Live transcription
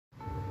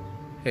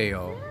Hey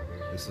y'all,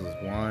 this is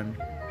Juan.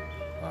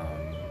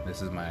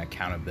 This is my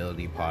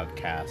accountability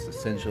podcast,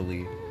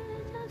 essentially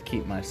to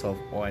keep myself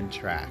on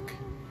track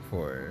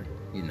for,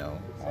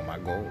 all my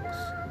goals.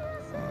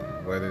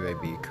 Whether they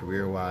be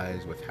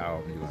career-wise with how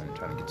I'm doing,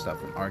 trying to get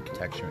stuff in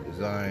architecture and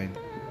design,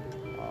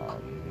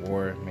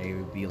 or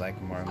maybe be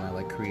like more of my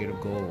like creative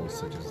goals,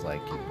 such as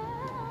like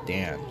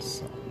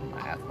dance, my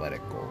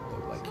athletic goal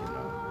of like,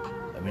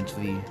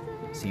 eventually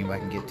seeing if I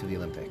can get to the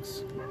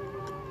Olympics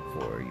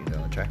for,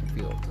 track and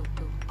field.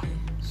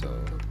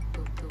 So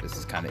this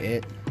is kind of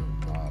it.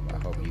 I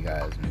hope you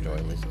guys enjoy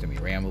listening to me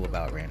ramble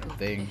about random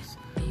things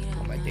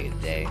on my day to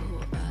day.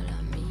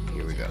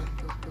 Here we go.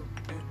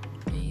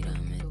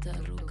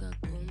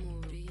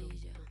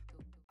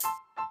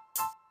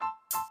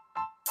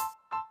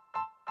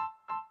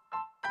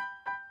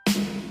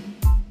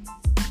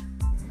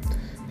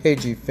 Hey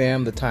G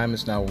fam, the time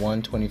is now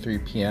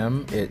 1:23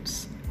 p.m.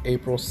 It's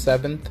April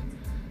 7th,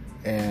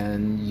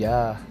 and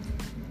yeah,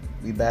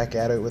 we back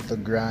at it with the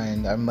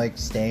grind. I'm like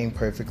staying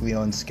perfectly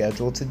on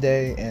schedule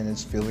today, and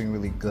it's feeling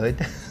really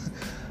good.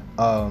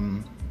 I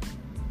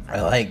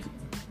like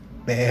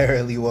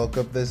barely woke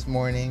up this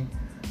morning.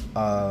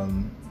 What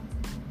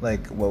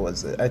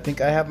was it? I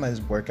think I have my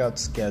workout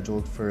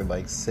scheduled for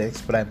like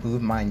 6, but I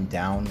moved mine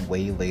down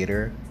way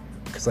later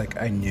because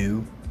like I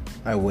knew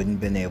I wouldn't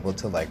been able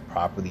to like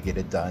properly get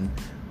it done.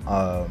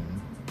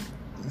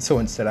 So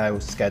instead I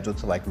was scheduled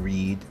to like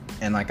read,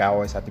 and like I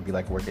always have to be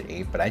like work at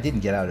 8, but I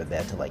didn't get out of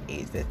bed till like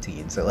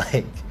 8:15. So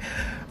like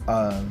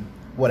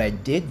what I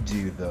did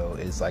do though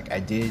is like I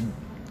did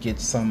get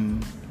some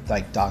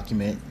like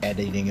document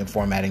editing and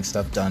formatting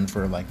stuff done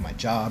for like my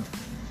job,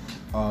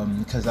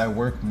 because I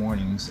work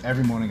mornings.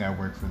 Every morning I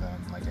work for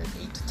them like at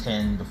 8 to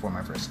 10 before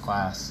my first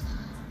class,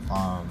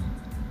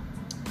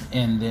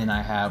 and then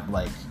I have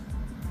like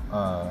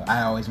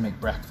I always make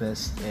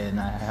breakfast, and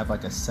I have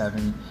like a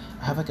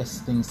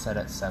thing set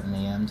at 7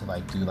 a.m. to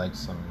like do like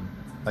some,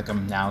 like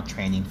I'm now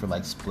training for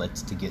like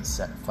splits to get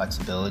set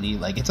flexibility.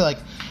 Like it's an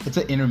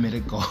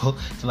intermittent goal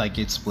to like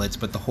get splits,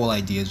 but the whole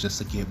idea is just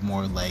to get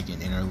more leg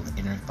and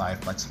inner thigh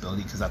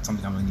flexibility, because that's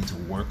something I'm gonna need to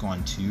work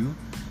on too,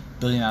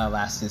 building out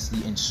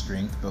elasticity and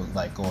strength, but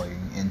like going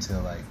into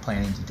like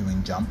planning to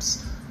doing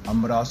jumps,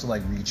 but also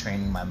like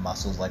retraining my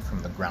muscles like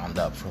from the ground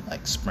up for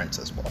like sprints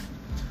as well.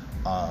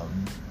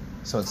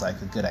 So it's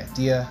like a good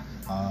idea.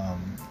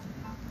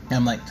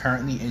 I'm like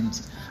currently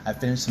I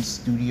finished some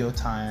studio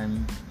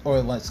time, or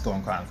let's go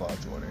in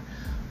chronological order.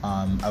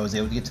 I was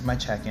able to get to my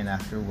check-in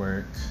after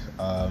work,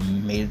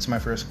 made it to my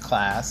first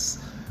class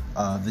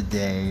of the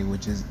day,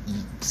 which is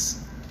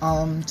EECS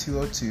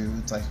 202.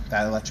 It's like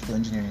that electrical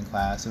engineering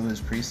class. It was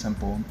pretty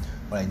simple.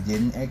 What I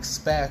didn't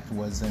expect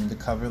was them to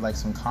cover like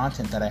some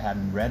content that I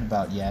hadn't read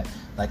about yet.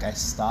 Like I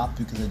stopped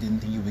because I didn't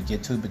think you would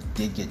get to it, but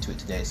did get to it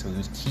today. So it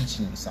was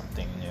teaching me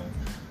something new.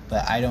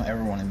 But I don't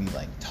ever want to be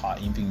like taught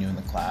anything new in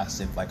the class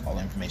if like all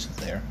the information's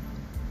there.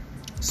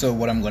 So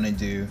what I'm going to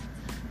do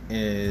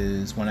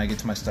is when I get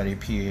to my study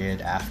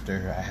period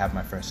after I have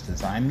my first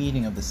design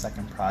meeting of the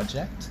second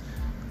project,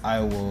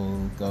 I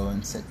will go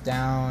and sit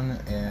down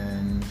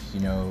and,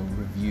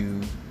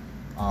 review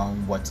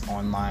what's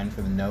online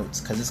for the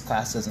notes, because this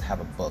class doesn't have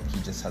a book. He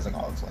just has like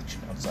all his lecture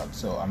notes up.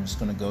 So I'm just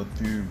going to go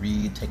through,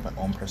 read, take my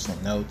own personal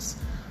notes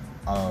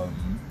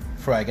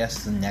for I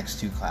guess the next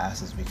 2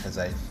 classes, because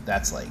I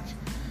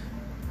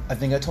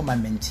think I told my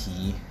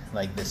mentee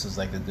like this was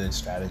like a good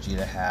strategy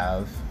to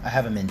have. I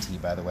have a mentee,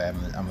 by the way.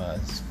 I'm a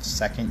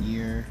second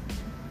year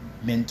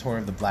mentor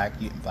of the Black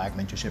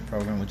Mentorship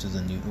Program, which is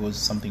it was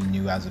something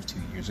new as of 2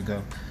 years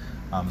ago.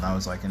 I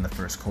was like in the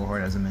first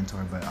cohort as a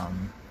mentor, but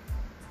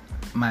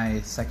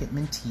my second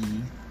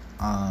mentee,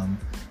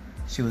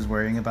 she was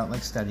worrying about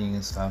like studying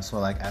and stuff, so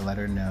like I let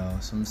her know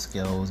some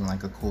skills, and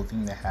like a cool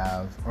thing to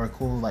have, or a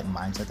cool like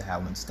mindset to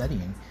have when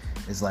studying,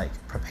 is like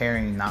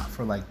preparing not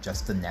for like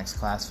just the next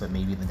class, but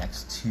maybe the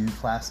next 2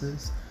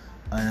 classes.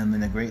 And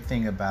the great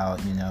thing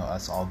about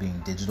us all being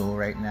digital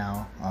right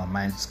now,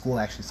 my school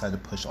actually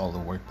decided to push all the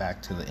work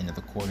back to the end of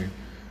the quarter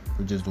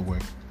for digital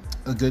work.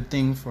 A good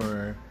thing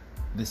for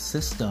the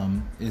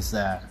system is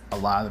that a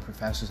lot of the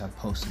professors have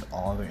posted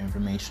all their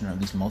information, or at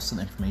least most of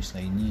the information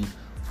they need,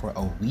 for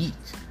a week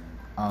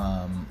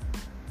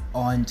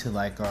onto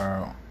like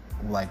our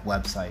like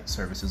website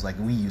services. Like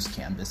we use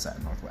Canvas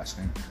at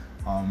Northwestern,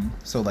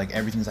 so like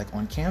everything's like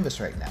on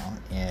Canvas right now.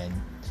 And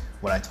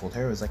what I told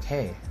her was like,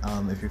 hey,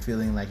 if you're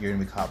feeling like you're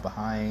gonna be caught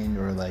behind,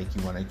 or like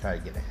you want to try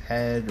to get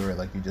ahead, or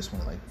like you just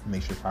want to like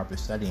make sure you're properly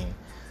studying,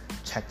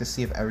 check to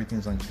see if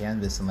everything's on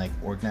Canvas and like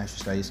organize your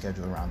study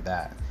schedule around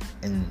that.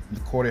 And the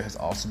quarter has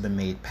also been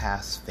made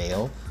pass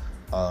fail,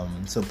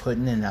 so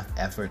putting in enough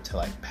effort to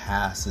like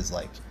pass is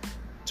like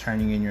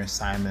turning in your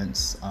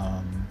assignments,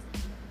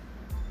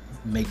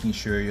 making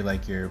sure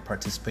you're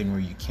participating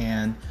where you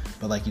can,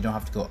 but like you don't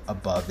have to go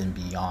above and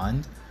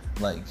beyond.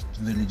 Like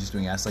literally just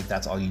doing like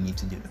that's all you need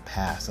to do to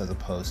pass, as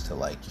opposed to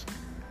like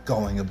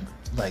going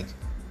like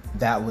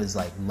that was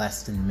like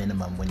less than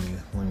minimum when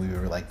we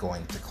were like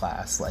going to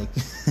class. Like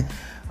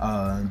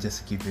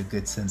just to give you a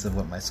good sense of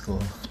what my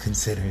school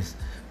considers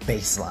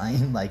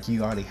baseline. Like,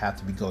 you already have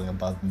to be going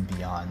above and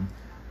beyond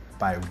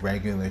by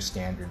regular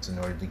standards in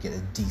order to get a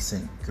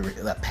decent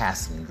a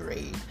passing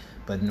grade.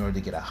 But in order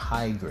to get a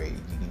high grade,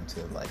 you need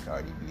to like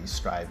already be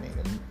striving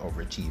and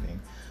overachieving.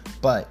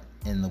 But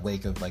in the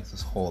wake of like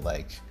this whole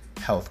like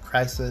health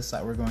crisis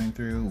that we're going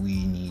through,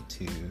 we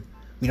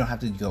don't have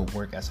to go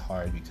work as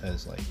hard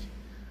because like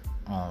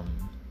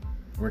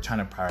we're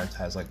trying to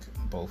prioritize like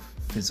both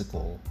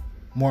physical,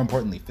 more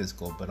importantly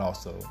physical, but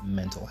also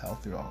mental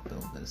health through all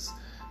of this.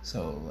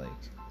 So like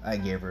I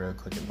gave her a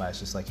quick advice,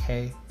 just like,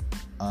 hey,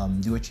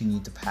 do what you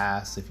need to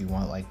pass. If you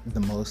want, like,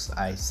 the most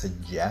I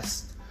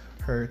suggest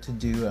her to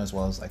do, as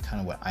well as like kind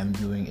of what I'm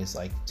doing, is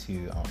like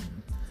to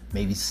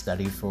maybe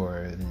study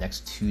for the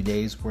next 2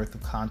 days worth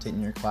of content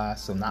in your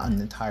class. So not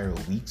an entire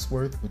week's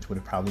worth, which would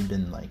have probably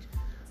been like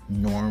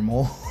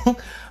normal.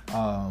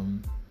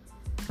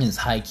 It's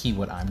high key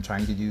what I'm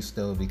trying to do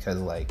still, because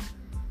like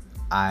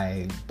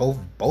both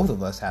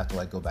of us have to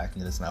like go back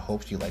into this, and I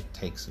hope she like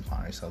takes it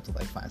upon herself to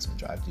like find some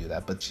drive to do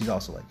that. But she's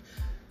also like,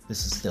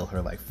 this is still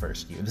her like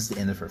first year. This is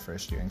the end of her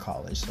first year in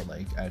college, so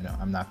like I know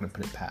I'm not gonna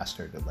put it past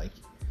her to like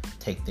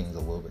take things a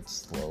little bit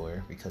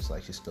slower, because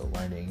like she's still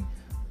learning.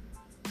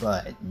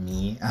 But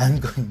me, I'm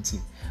going to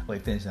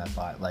finish that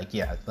thought. Like,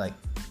 yeah, like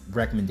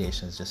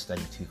recommendations, just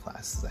study 2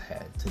 classes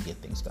ahead to get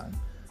things done.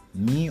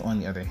 Me, on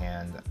the other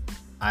hand,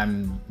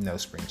 I'm no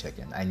spring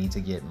chicken. I need to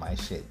get my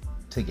shit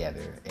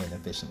together and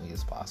efficiently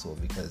as possible,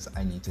 because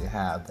I need to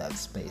have that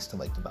space to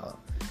like develop.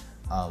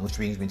 Which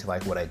brings me to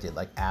like what I did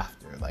like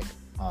after. Like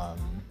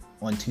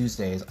on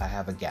Tuesdays, I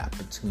have a gap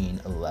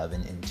between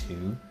 11 and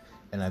 2,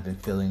 and I've been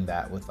filling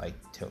that with like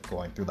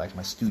going through like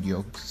my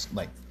studio,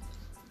 like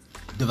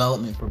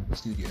development for the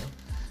studio.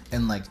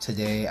 And like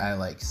today I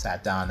like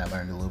sat down, I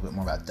learned a little bit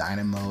more about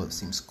Dynamo. It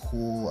seems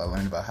cool. I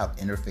learned about how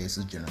the interface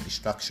is generally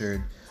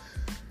structured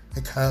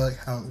and kind of like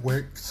how it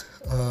works.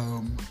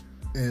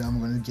 And I'm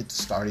going to get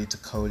started to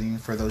coding.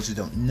 For those who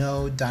don't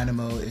know,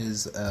 Dynamo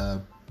is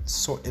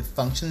it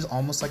functions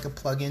almost like a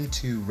plugin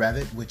to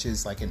Revit, which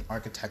is like an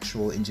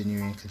architectural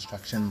engineering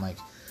construction like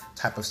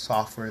type of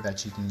software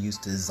that you can use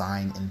to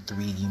design and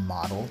 3D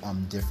model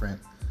different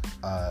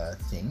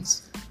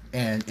things.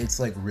 And it's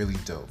like really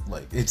dope.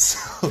 Like it's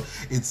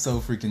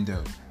so freaking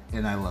dope,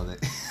 and I love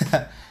it.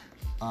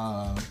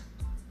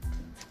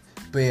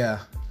 But yeah,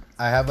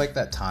 I have like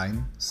that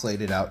time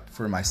slated out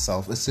for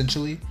myself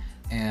essentially,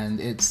 and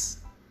it's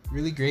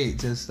really great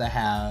just to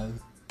have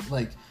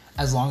like,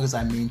 as long as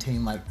I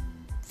maintain like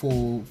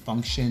full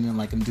function and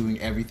like I'm doing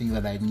everything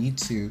that I need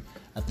to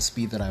at the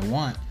speed that I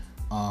want,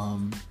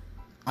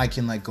 I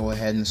can like go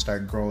ahead and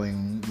start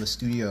growing the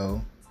studio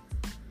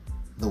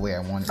the way I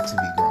want it to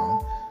be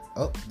grown.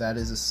 Oh, that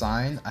is a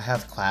sign. I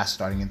have class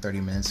starting in 30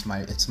 minutes.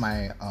 It's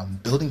my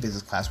building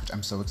physics class, which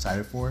I'm so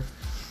excited for.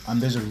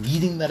 There's a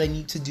reading that I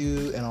need to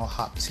do, and I'll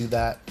hop to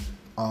that.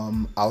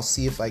 I'll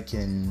see if I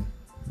can...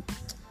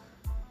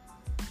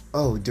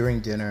 Oh, during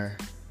dinner.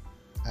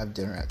 I have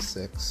dinner at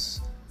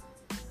 6.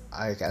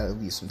 I gotta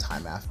leave some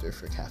time after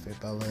for Cafe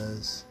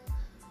Bella's.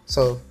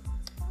 So,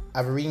 I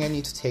have a reading I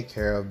need to take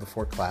care of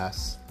before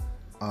class.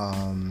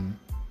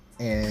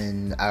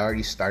 And I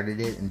already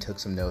started it and took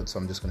some notes, so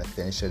I'm just gonna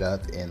finish it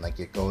up and like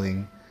get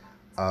going.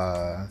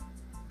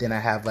 Then I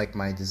have like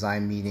my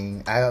design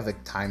meeting. I have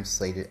like time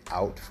slated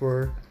out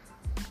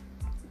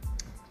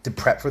to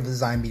prep for the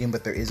design meeting,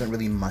 but there isn't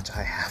really much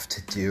I have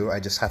to do. I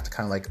just have to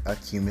kind of like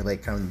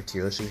accumulate kind of the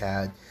material she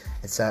had.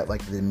 It's at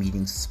like the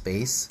meeting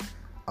space,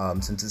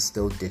 since it's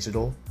still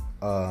digital.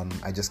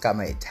 I just got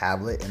my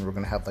tablet, and we're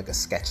gonna have like a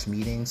sketch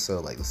meeting.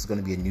 So like this is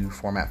gonna be a new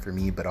format for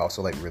me, but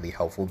also like really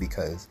helpful,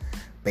 because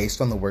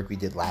based on the work we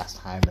did last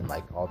time and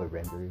like all the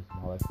renders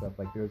and all that stuff,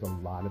 like there's a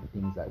lot of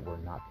things that were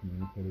not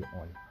communicated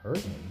on her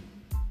end.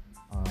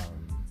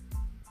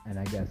 And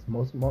I guess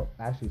most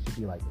actually should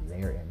be like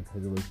their end,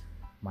 because it was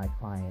my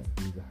client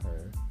who's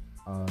her,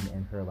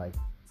 and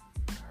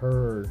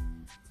her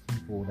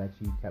people that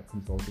she kept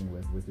consulting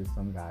with, which is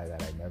some guy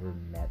that I never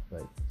met,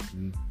 but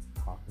she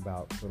talked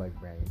about for like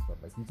branding stuff.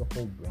 Like he's a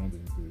whole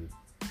branding dude,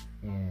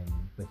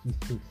 but he's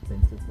too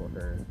expensive for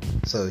her,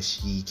 so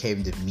she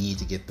came to me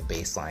to get the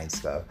baseline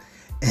stuff.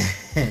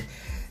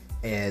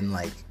 And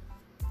like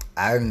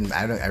I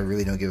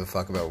really don't give a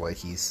fuck about what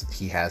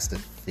he has to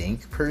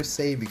think per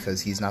se,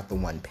 because he's not the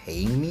one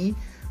paying me,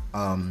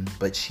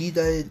 but she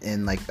did,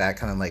 and like that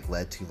kind of like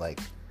led to like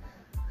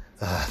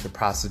the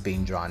process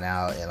being drawn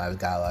out. And I've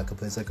got a lot of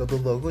complaints like, oh, the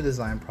logo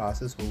design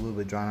process was a little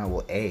bit drawn out.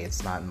 Well,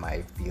 it's not in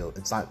my field.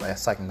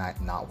 That's like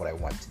not what I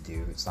want to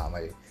do. It's not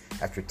my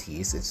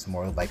expertise. It's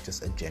more like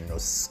just a general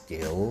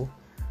skill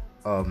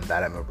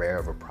that I'm aware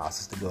of a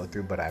process to go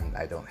through, but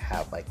I don't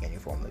have like any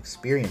formal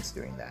experience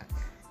doing that.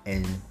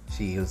 And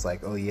she was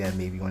like, oh yeah,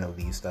 maybe you want to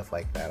leave stuff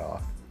like that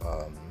off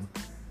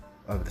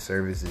of the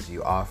services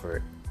you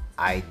offer.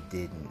 I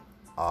didn't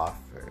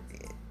offer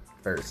it.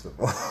 First of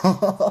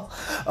all,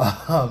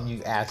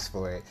 you asked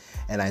for it,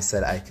 and I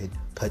said I could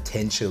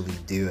potentially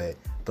do it,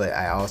 but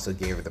I also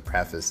gave her the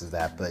preface of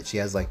that. But she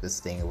has like this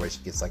thing where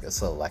she gets like a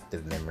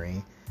selective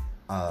memory,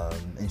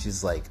 And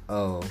she's like,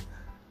 oh,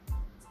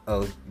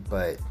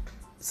 but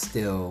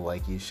still,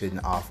 like, you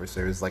shouldn't offer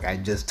service. Like, I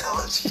just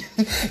told you.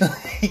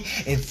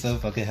 It's so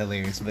fucking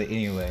hilarious. But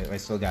anyway, I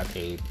still got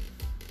paid.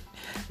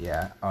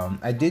 Yeah,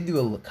 I did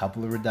do a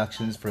couple of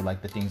reductions for,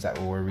 like, the things that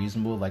were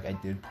reasonable. Like, I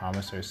did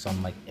promise her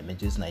some, like,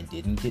 images, and I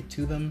didn't get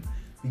to them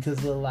because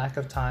of the lack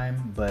of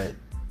time. But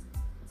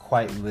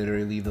quite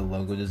literally, the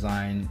logo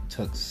design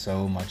took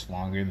so much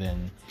longer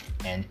than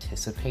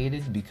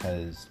anticipated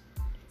because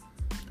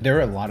there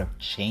were a lot of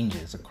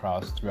changes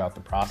throughout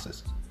the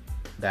process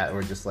that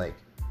were just, like,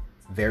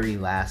 very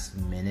last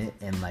minute,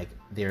 and, like,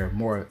 they're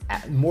more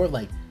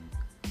like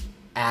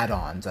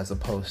add-ons as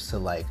opposed to,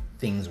 like,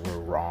 things were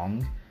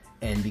wrong.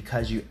 And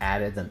because you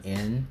added them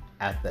in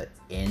at the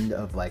end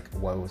of, like,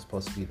 what was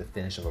supposed to be the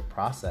finish of a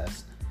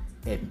process,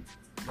 it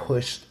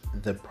pushed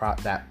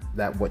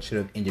that what should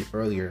have ended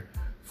earlier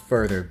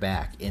further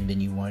back, and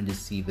then you wanted to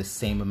see the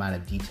same amount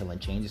of detail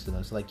and changes to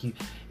them. So, like,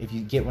 if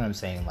you get what I'm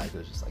saying, like, it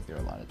was just like there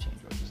were a lot of change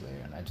orders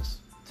there,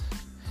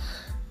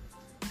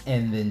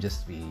 and then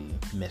just be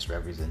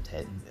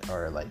misrepresented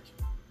or, like,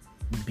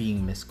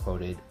 being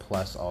misquoted,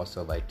 plus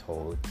also, like,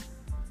 told,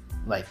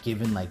 like,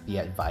 given, like, the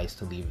advice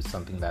to leave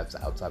something that's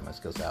outside my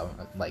skill set.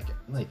 Like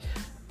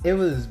it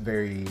was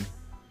very,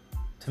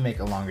 to make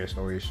a longer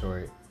story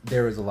short,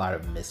 there was a lot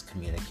of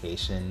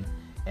miscommunication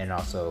and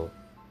also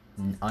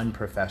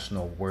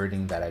unprofessional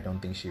wording that I don't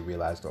think she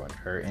realized on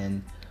her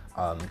end,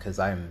 because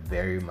I'm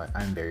very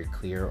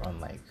clear on,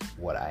 like,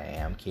 what I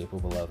am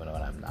capable of and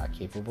what I'm not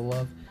capable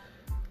of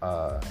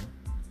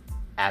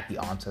at the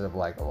onset of,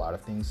 like, a lot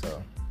of things.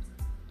 So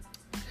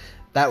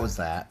that was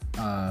that.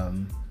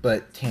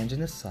 But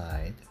tangent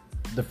aside,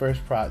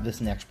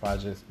 this next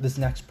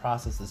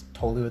process is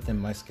totally within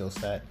my skill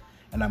set,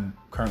 and I'm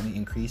currently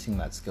increasing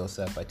that skill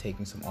set by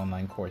taking some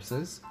online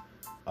courses.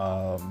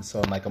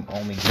 So I'm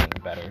only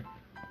getting better.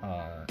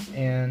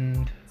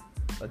 And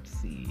let's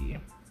see.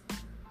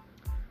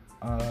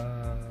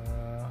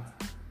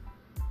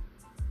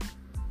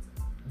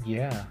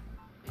 Yeah,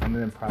 I'm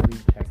gonna probably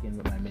check in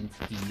with my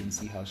mentee and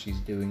see how she's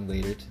doing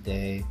later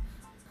today.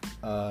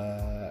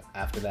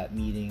 After that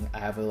meeting, I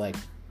have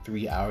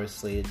 3 hours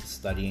slated to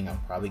studying. I'll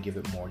probably give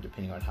it more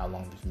depending on how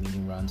long this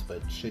meeting runs,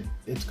 but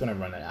it's gonna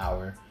run an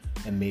hour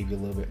and maybe a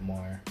little bit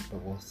more,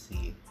 but we'll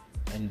see.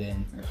 And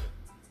then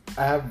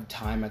I have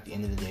time at the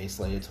end of the day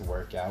slated to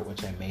work out,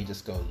 which I may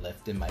just go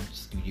lift in my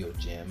studio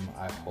gym.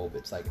 I hope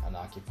it's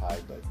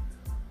unoccupied, but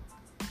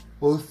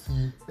we'll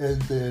see.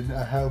 And then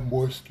I have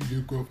more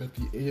studio growth at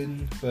the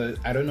end, but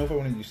I don't know if I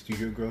want to do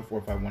studio growth or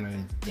if I want to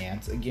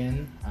dance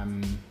again.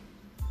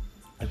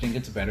 I think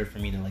it's better for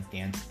me to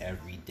dance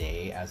every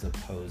day as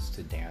opposed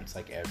to dance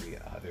every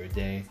other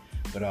day.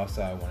 But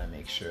also I want to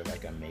make sure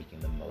I'm making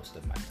the most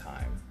of my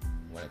time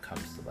when it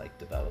comes to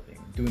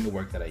doing the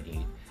work that I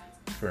need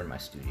for my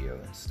studio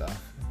and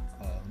stuff.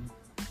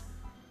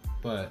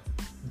 But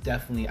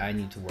definitely I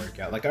need to work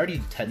out. I already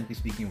technically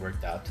speaking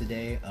worked out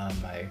today.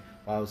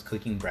 While I was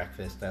cooking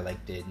breakfast, I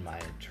did my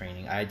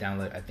training. I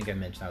think I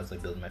mentioned I was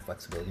building my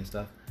flexibility and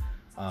stuff.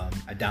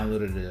 I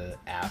downloaded an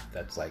app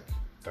that's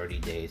 30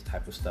 days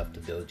type of stuff to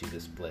build you the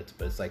splits,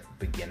 but it's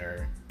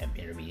beginner and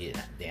intermediate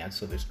and advanced,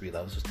 so there's 3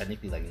 levels, so it's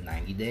technically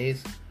 90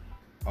 days,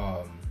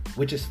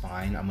 which is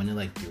fine. I'm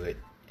gonna do it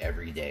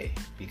every day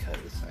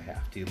because I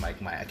have to. My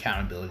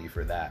accountability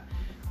for that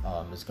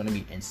is gonna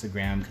be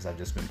Instagram, because I've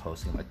just been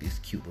posting these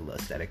cute little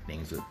aesthetic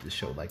things to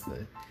show it's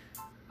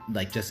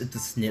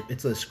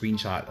a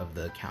screenshot of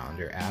the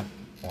calendar app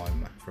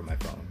for my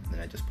phone, and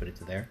then I just put it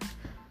to there,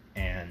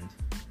 and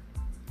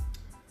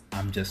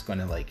I'm just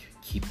gonna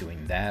keep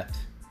doing that.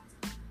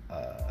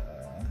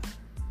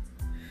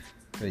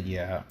 But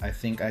yeah, I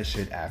think I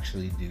should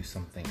actually do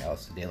something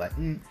else today.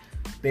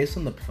 Based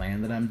on the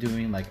plan that I'm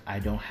doing, I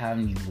don't have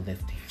any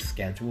lifting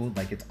scheduled.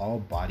 It's all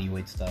body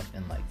weight stuff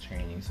and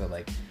training. So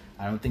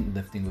I don't think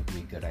lifting would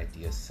be a good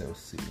idea so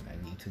soon. I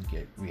need to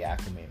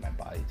reacclimate my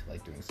body to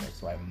doing stuff.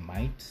 So I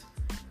might.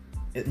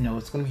 No,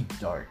 it's gonna be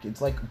dark.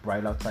 It's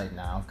bright outside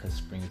now because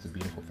spring is a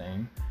beautiful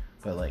thing.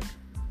 But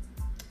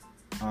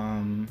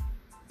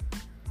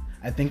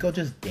I think I'll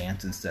just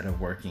dance instead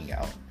of working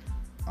out.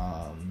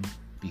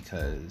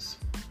 Because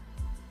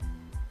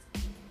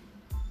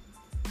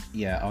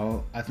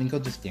I think I'll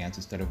just dance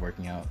instead of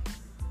working out,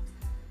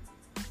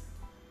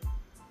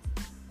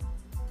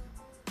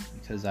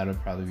 because that'll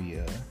probably be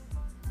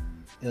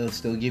it'll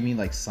still give me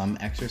some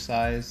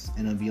exercise,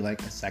 and it'll be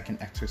a second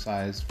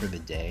exercise for the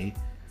day,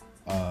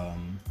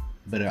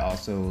 but it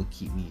also will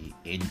keep me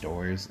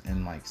indoors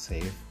and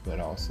safe,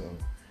 but also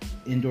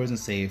indoors and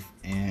safe,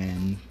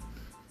 and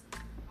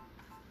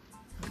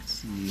let's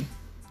see,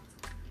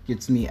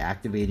 gets me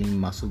activating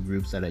muscle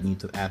groups that I need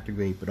to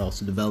activate, but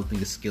also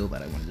developing a skill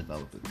that I want to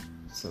develop.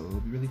 So it'll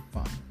be really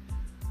fun.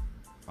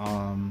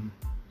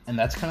 And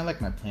that's kind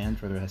of my plan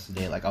for the rest of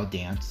the day. I'll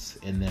dance,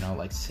 and then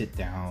I'll sit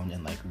down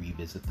and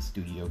revisit the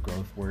studio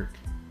growth work.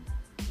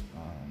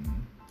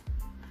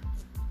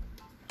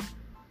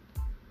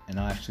 And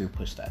I'll actually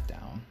push that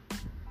down,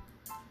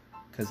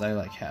 because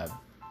I have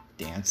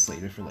dance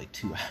slated for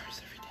 2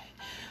 hours every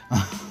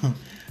day.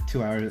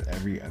 2 hours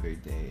every other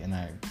day, and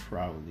I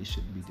probably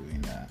shouldn't be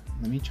doing that.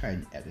 Let me try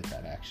and edit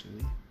that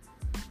actually.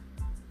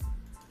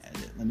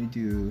 Let me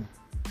do,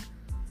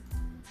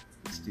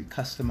 let's do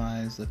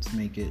customize. Let's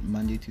make it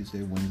Monday,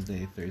 Tuesday,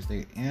 Wednesday,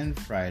 Thursday, and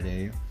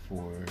Friday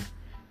for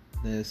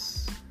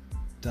this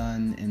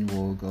done, and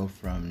we'll go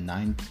from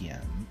 9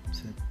 p.m.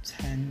 to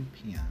 10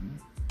 p.m.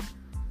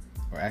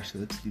 Or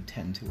actually, let's do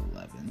 10 to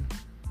 11.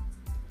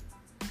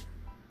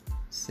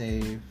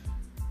 Save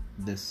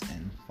this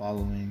and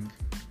following.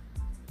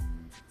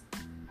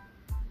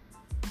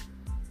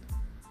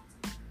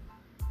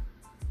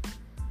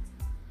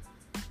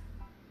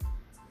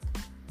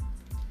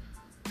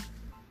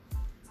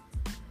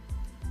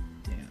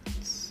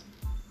 Dance.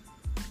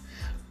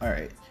 All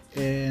right.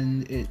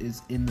 And it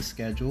is in the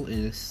schedule, it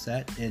is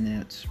set, and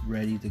it's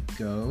ready to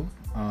go.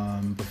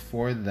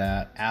 Before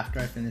that, after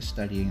I finish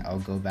studying, I'll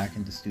go back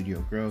into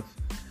studio growth.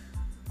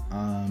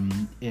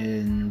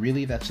 And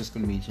really that's just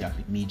going to be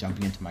me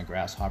jumping into my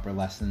grasshopper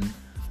lesson,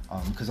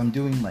 because I'm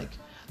doing like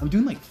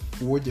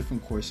 4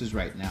 different courses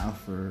right now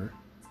for,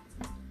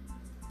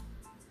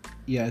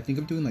 I think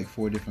I'm doing like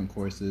 4 different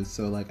courses.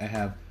 So like I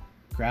have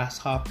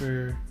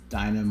grasshopper,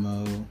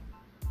 dynamo,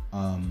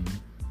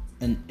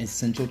 an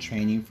essential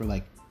training for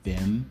like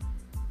BIM,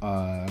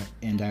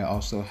 and I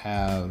also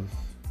have,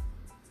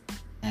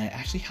 and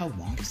actually how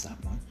long is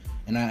that one?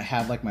 And I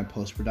have like my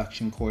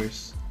post-production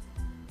course.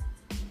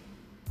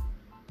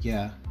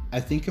 Yeah, I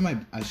think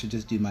I should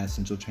just do my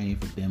essential training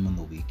for BIM on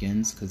the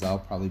weekends, because that'll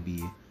probably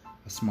be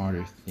a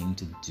smarter thing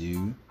to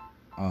do.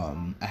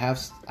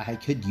 I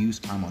could use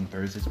time on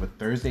Thursdays, but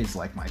Thursdays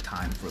like my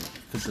time for like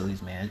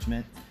facilities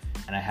management,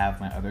 and I have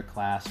my other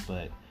class.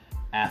 But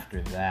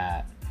after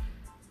that,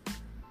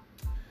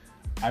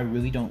 I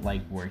really don't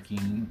like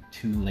working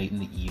too late in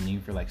the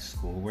evening for like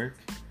schoolwork.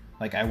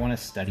 Like I want to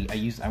study.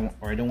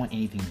 I don't want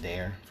anything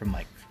there from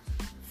like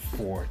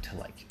 4 to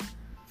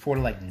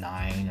like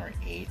 9 or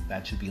 8.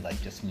 That should be like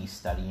just me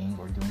studying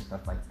or doing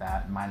stuff like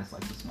that, minus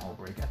like the small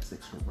break at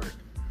 6 for work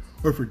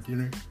or for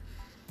dinner.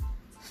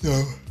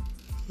 So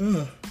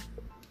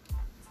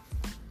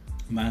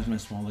minus my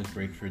small like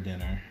break for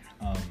dinner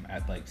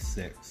at like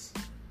 6.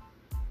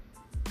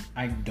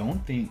 I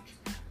don't think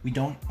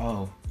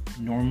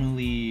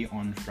normally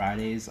on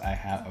Fridays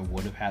I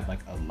would have had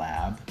like a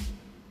lab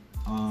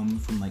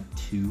from like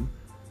 2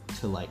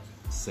 to like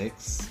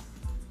 6,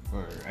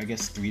 or I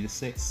guess 3 to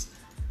 6.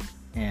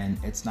 And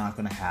it's not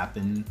going to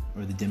happen,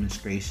 or the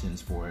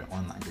demonstrations for it,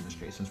 online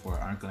demonstrations for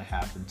it, aren't going to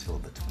happen until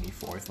the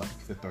 24th,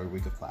 like the 3rd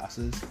week of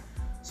classes.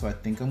 So I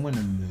think I'm going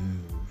to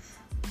move,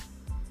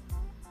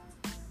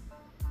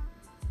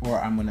 or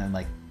I'm going to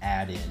like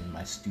add in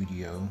my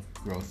studio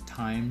growth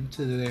time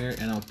to there,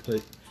 and I'll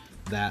put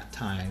that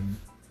time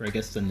for I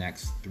guess the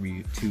next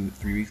 3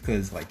 weeks,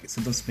 because like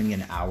since I'm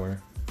spending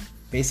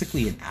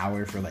basically an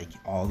hour for like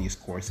all these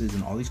courses,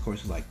 and all these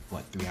courses like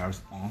 3 hours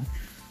long.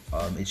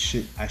 I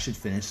should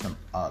finish them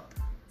up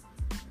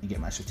and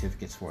get my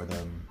certificates for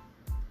them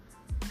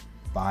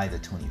by the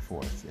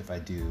 24th if I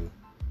do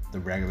the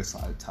regular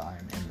slotted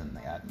time, and then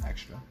they add an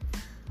extra.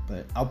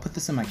 But I'll put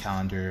this in my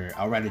calendar.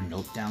 I'll write a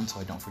note down so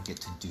I don't forget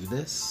to do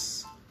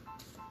this.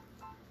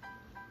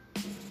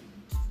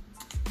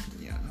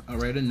 Yeah, I'll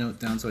write a note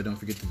down so I don't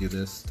forget to do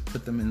this, to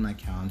put them in my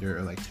calendar,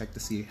 or like check to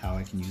see how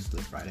I can use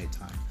the Friday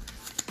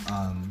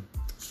time.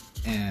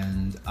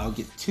 And I'll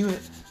get to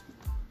it.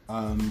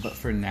 But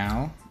for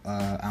now,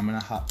 I'm gonna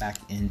hop back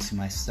into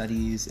my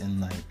studies and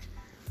like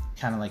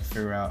kind of like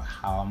figure out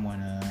how I'm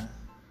gonna,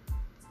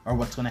 or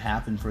what's gonna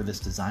happen for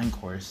this design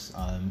course,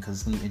 because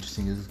it's gonna be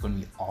interesting. It's gonna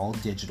be all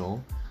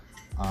digital.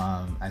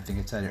 I think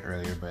I said it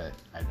earlier, but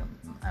I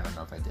don't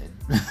know if I did.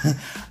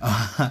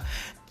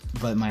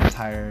 But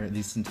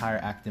this entire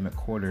academic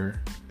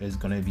quarter is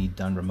gonna be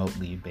done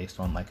remotely based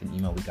on like an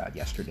email we got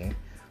yesterday,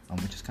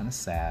 which is kind of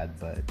sad,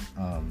 but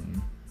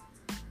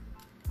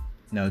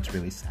no, it's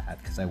really sad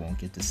because I won't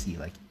get to see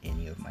like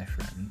any of my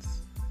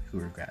friends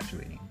who are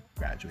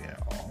graduate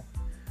at all,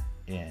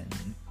 and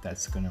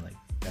it's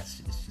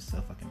just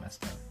so fucking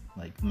messed up.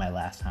 Like my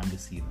last time to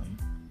see them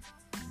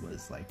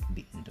was like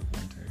the end of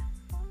winter,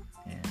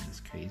 and it's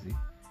crazy.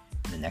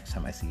 And the next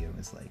time I see them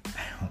is like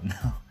I don't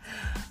know.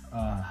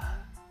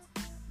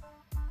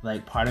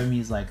 Like part of me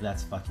is like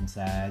that's fucking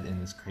sad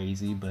and it's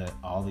crazy, but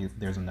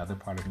there's another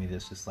part of me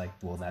that's just like,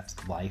 well, that's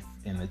life,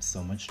 and it's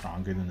so much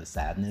stronger than the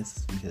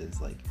sadness, because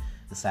like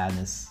the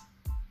sadness,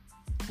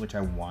 which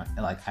I want,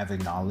 like I've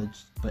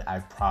acknowledged, but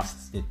I've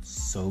processed it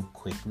so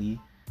quickly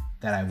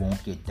that I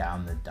won't get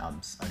down the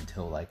dumps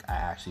until like I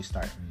actually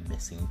start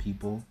missing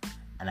people.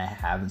 And I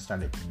haven't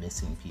started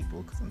missing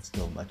people because I'm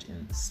still much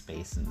in the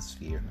space and the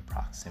sphere and the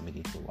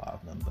proximity to a lot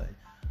of them, but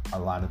a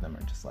lot of them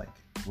are just like,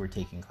 we're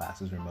taking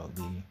classes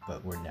remotely,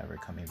 but we're never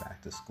coming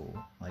back to school.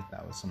 Like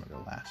that was some of their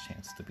last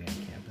chance to be on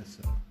campus,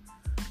 so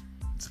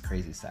it's a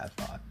crazy sad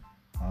thought.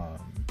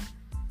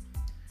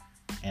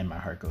 And my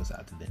heart goes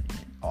out to them,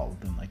 all of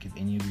them. Like if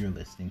any of you are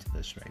listening to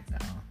this right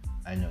now,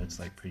 I know it's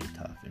like pretty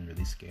tough and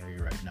really scary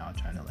right now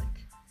trying to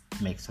like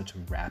make such a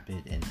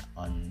rapid,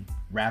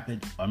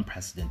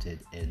 unprecedented,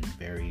 and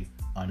very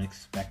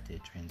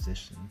unexpected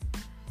transition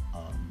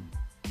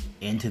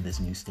into this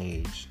new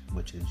stage,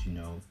 which is,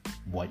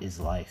 what is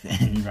life?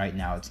 And right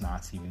now it's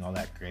not seeming all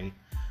that great,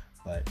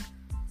 but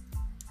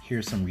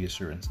here's some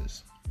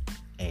reassurances.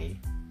 A,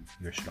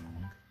 you're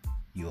strong.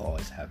 You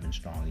always have been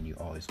strong, and you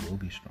always will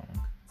be strong.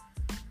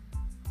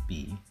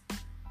 B,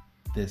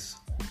 this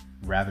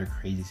rather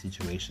crazy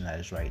situation that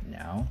is right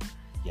now,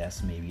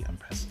 yes, maybe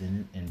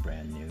unprecedented and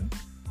brand new.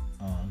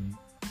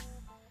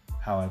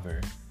 However,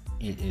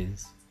 it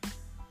is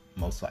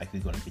most likely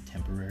going to be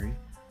temporary,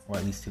 or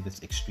at least to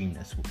this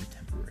extremeness will be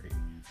temporary.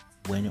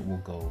 When it will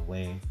go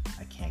away,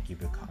 I can't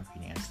give you a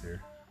concrete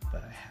answer,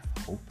 but I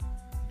have hope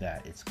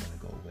that it's going to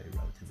go away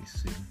relatively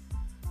soon.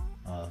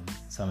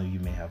 Some of you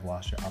may have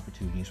lost your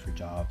opportunities for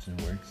jobs and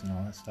works and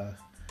all that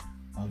stuff.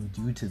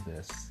 Due to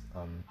this,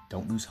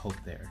 don't lose hope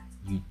there.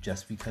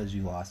 Just because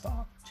you lost the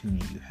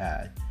opportunity you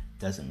had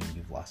doesn't mean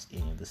you've lost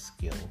any of the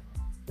skill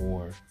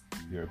or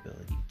your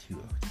ability to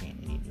obtain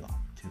any new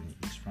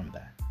opportunities from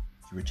that.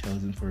 You were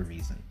chosen for a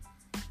reason.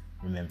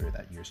 Remember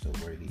that you're still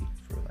worthy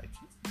for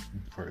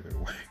further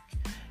work.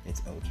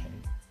 It's okay.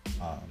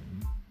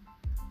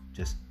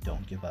 Just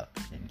don't give up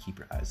and keep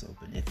your eyes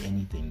open. If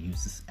anything,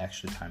 use this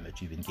extra time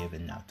that you've been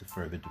given now to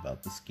further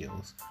develop the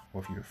skills.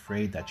 Or if you're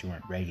afraid that you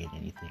weren't ready in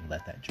anything,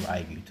 let that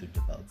drive you to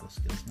develop those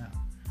skills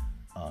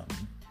now.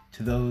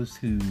 To those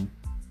who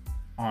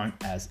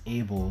aren't as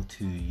able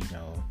to,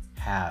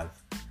 have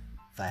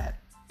that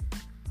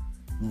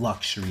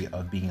luxury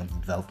of being able to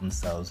develop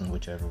themselves in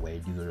whichever way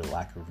due to the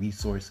lack of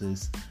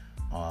resources,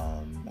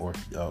 or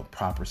a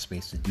proper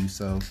space to do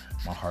so,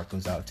 my heart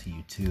goes out to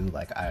you too.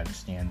 I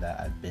understand that.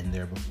 I've been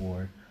there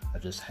before. I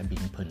just had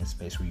being put in a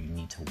space where you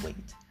need to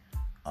wait.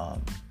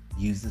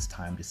 Use this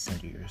time to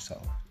center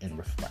yourself and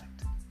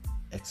reflect,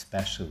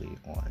 especially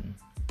on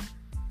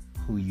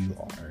who you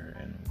are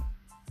and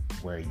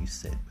where you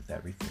sit with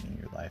everything in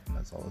your life and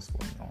that's all that's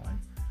going on.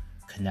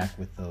 Connect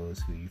with those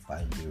who you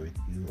find dear with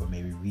you, or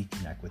maybe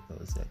reconnect with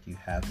those that you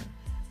haven't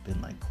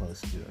been close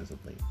to as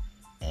of late,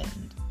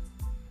 and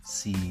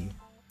see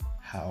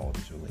how all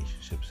these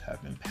relationships have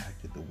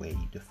impacted the way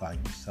you define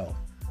yourself.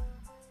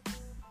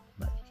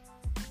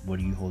 What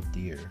do you hold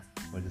dear?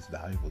 What is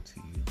valuable to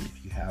you?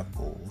 If you have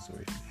goals,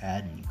 or if you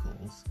had any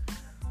goals,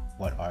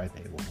 what are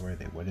they? What were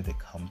they? Where did they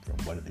come from?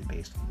 What are they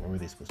based on? What were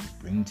they supposed to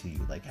bring to you?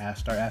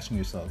 Start asking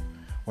yourself,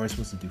 what are you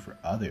supposed to do for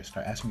others?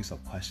 Start asking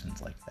yourself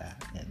questions like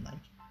that, and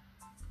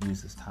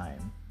use this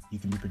time. You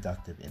can be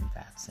productive in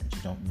that sense.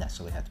 You don't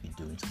necessarily have to be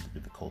doing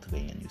something to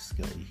cultivating a new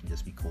skill. You can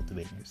just be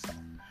cultivating yourself.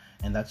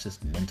 And that's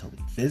just mentally.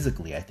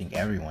 Physically, I think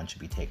everyone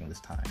should be taking this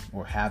time,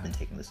 or have been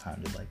taking this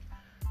time to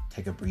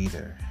take a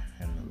breather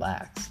and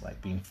relax.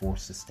 Being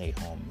forced to stay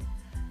home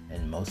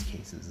in most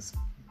cases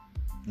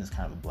is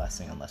kind of a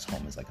blessing, unless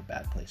home is a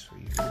bad place for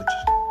you, which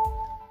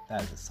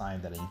that is a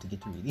sign that I need to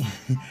get to reading.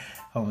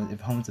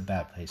 If home is a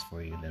bad place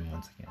for you, then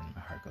once again,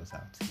 my heart goes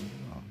out to you.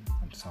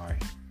 I'm sorry.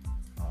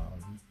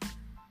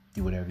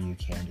 Do whatever you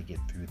can to get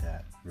through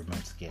that.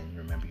 Once again,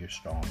 remember you're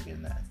strong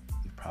and that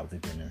you've probably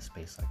been in a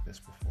space like this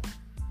before.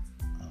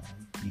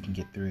 You can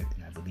get through it,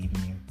 and I believe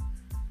in you.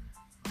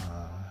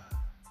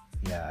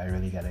 I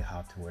really gotta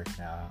hop to work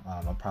now.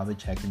 I'll probably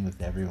check in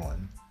with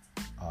everyone.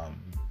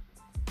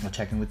 I'll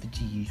check in with the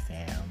GE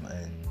fam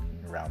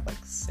in around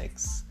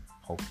 6,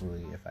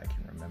 hopefully, if I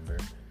can remember.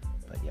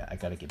 But I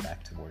gotta get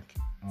back to work.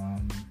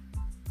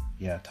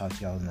 Talk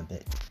to y'all in a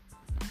bit.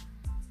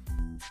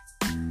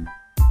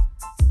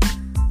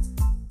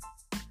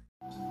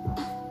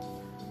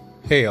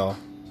 Hey y'all,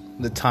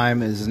 the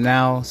time is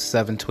now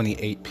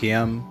 7:28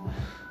 p.m.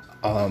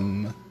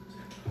 I'm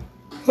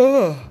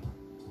a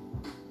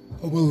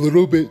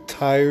little bit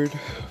tired,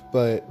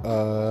 but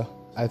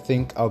I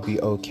think I'll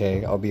be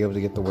okay. I'll be able to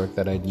get the work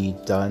that I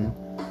need done.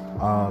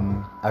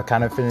 I've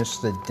kind of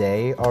finished the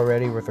day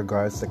already with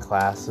regards to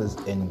classes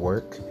and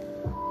work.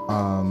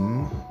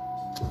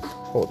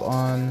 Hold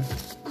on.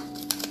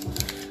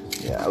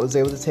 I was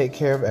able to take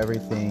care of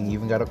everything.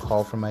 Even got a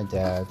call from my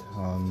dad.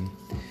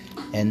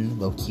 And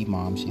low-key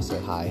mom, she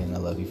said hi and I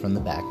love you from the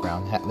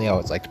background. They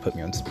always like to put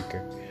me on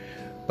speaker.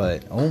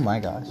 But, oh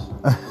my gosh.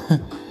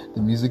 The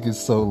music is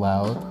so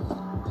loud.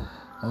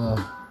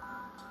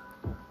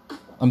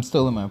 I'm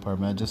still in my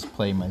apartment. I just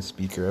play my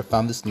speaker. I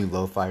found this new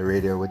lo-fi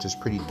radio, which is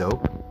pretty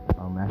dope.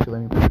 Actually,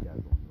 let me put you guys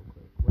on real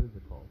quick. What is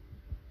it called?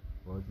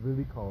 Well, it's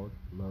really called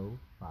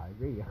lo-fi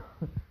radio.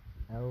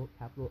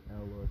 Capital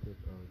L, lowercase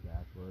O,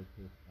 dash,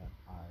 lowercase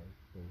F-I,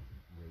 space,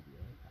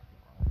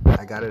 radio.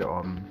 I got it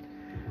on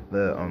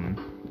the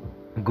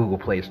Google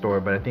Play Store,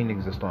 but I think it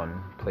exists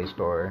on Play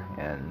Store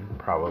and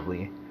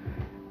probably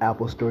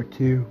Apple Store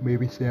too,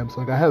 maybe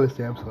Samsung. I have a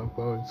Samsung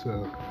phone,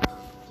 so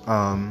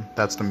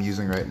that's what I'm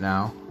using right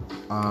now.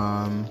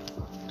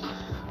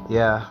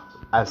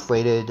 I've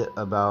slated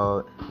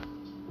about,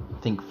 I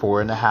think,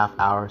 4.5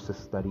 hours of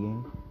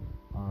studying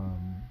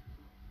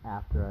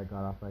after I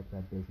got off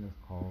that business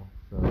call,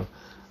 so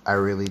I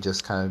really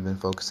just kind of been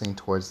focusing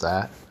towards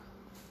that.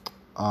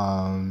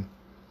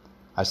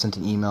 I sent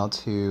an email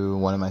to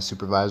one of my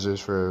supervisors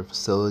for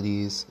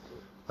facilities.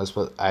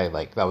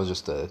 That was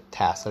just a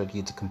task that I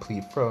needed to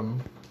complete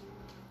from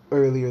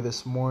earlier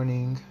this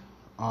morning.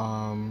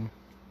 I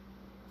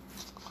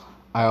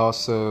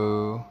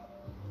also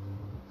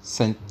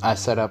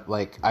set up,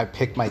 like, I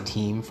picked my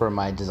team for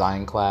my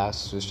design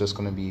class. It's just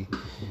going to be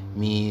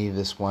me,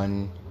 this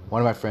one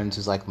of my friends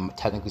who's, like,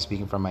 technically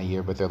speaking from my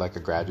year, but they're, like, a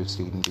graduate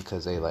student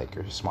because they, like,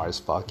 are smart as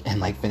fuck and,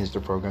 like, finish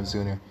their program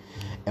sooner.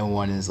 And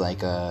one is,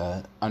 like,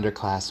 a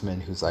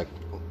underclassman who's, like,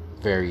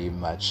 very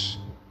much,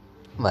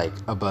 like,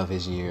 above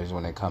his years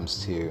when it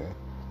comes to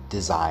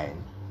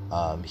design.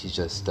 He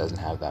just doesn't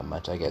have that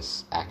much, I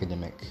guess,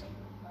 academic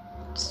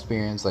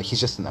experience. Like, he's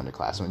just an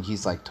underclassman.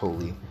 He's, like,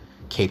 totally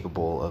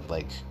capable of,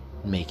 like,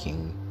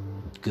 making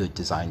good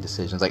design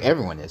decisions. Like,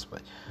 everyone is,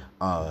 but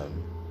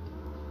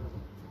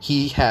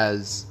he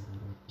has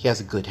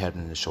a good head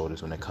on his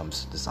shoulders when it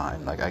comes to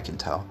design. Like, I can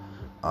tell.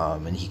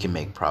 And he can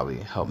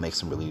help make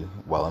some really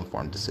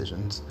well-informed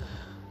decisions.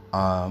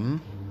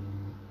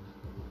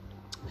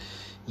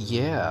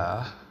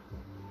 Yeah.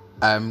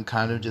 I'm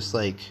kind of just,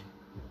 like,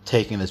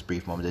 taking this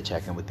brief moment to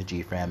check in with the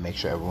G-Fam, make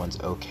sure everyone's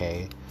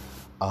okay.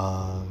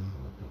 My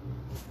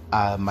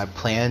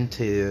plan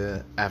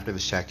after the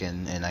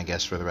check-in, and I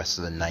guess for the rest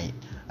of the night,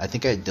 I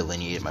think I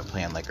delineated my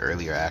plan, like,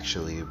 earlier,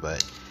 actually,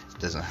 but it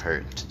doesn't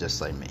hurt to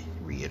just, like,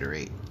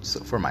 reiterate, so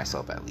for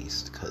myself at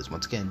least, because,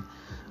 once again,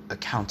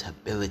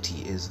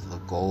 accountability is the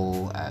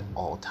goal at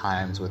all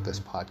times with this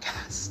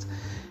podcast,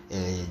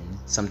 and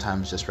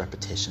sometimes just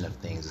repetition of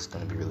things is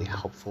going to be really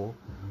helpful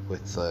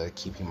with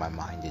keeping my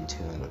mind in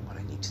tune with what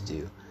I need to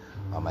do.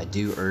 I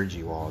do urge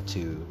you all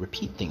to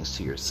repeat things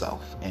to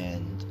yourself,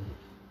 and,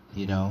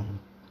 you know,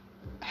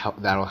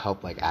 that'll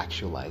help, like,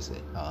 actualize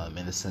it,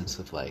 in the sense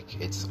of,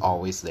 like, it's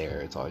always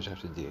there, it's always you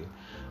have to do,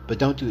 but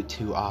don't do it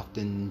too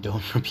often.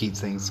 Don't repeat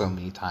things so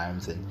many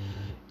times and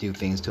do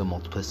things to a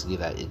multiplicity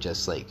that it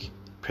just, like,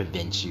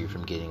 prevents you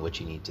from getting what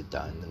you need to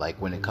done. Like,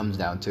 when it comes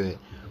down to it,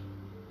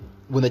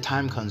 when the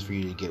time comes for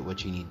you to get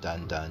what you need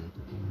done,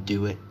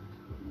 do it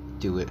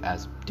to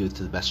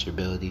the best of your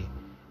ability,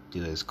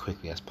 do it as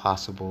quickly as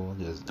possible,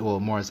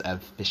 more as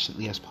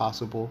efficiently as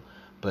possible,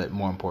 but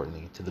more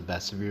importantly, to the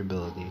best of your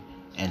ability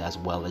and as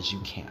well as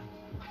you can.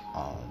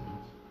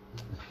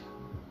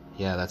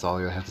 Yeah, that's all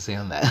I have to say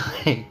on that.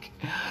 Like,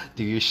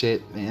 do your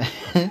shit, man.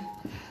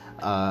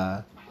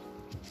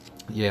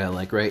 Yeah,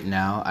 like, right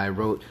now, I've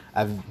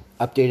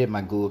updated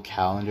my Google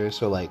Calendar,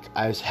 so, like,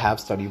 I have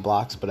study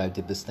blocks, but I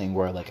did this thing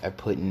where, like, I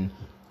put in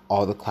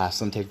all the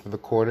classes I'm taking for the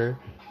quarter,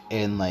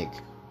 and, like,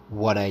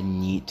 what I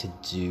need to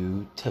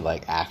do to,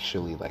 like,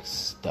 actually, like,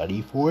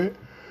 study for it,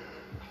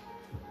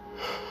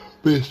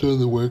 based on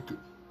the work,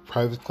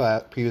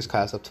 previous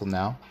class up till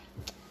now.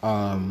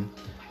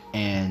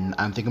 And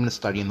I think I'm gonna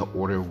study in the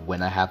order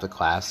when I have the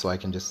class, so I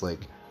can just,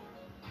 like,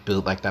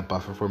 build, like, that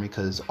buffer for me,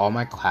 because all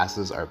my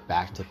classes are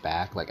back to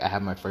back. Like, I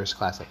have my first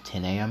class at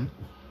 10 a.m.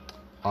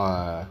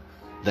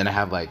 Then I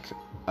have, like,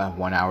 a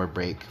 1 hour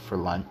break for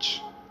lunch,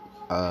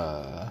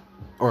 or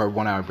a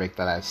 1 hour break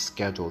that I've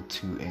scheduled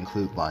to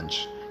include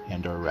lunch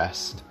and or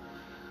rest.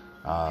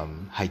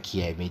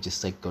 High-key, I may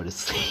just, like, go to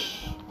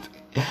sleep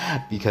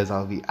because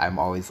I'm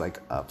always, like,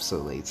 up so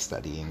late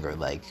studying or,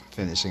 like,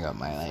 finishing up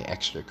my, like,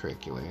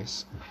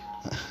 extracurriculars.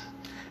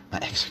 My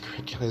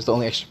extracurriculars, the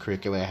only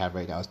extracurricular I have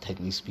right now is,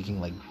 technically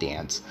speaking, like,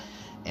 dance,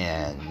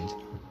 and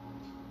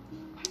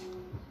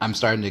I'm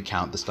starting to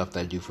count the stuff that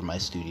I do for my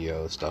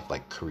studio stuff,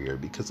 like, career,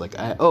 because, like,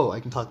 I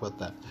can talk about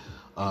that.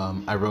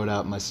 I wrote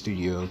out my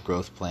studio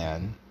growth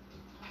plan,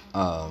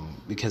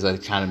 because I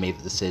kind of made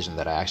the decision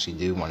that I actually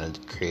do want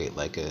to create,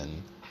 like,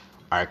 an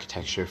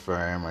architecture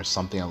firm or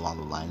something along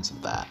the lines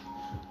of that.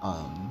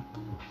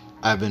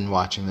 I've been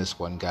watching this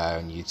one guy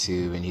on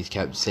YouTube, and he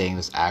kept saying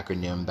this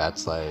acronym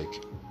that's, like,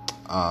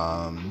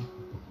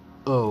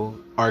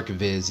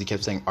 ArchViz. He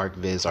kept saying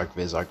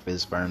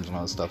ArchViz firms and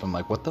all this stuff. I'm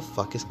like, what the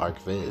fuck is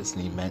ArchViz?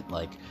 And he meant,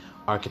 like,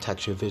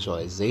 architecture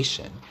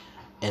visualization.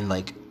 And,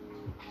 like,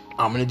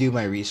 I'm gonna do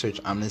my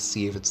research. I'm gonna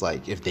see if it's,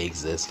 like, if they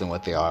exist and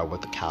what they are,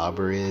 what the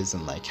caliber is,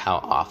 and, like, how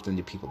often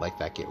do people like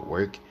that get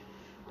work.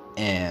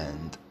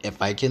 And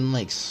if I can,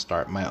 like,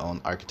 start my own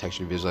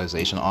architecture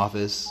visualization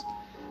office,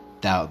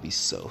 that would be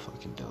so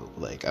fucking dope.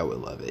 Like, I would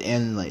love it.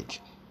 And, like,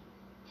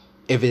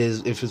 if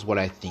it's what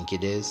I think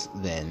it is,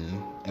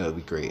 then it would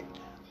be great.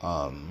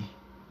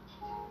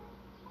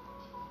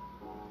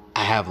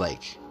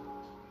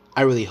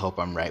 I really hope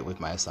I'm right with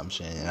my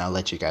assumption, and I'll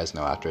let you guys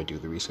know after I do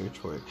the research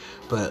for it.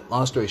 But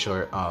long story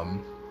short,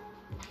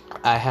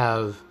 I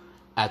have,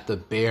 at the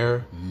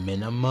bare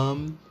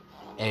minimum,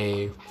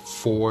 a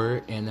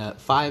 4 and a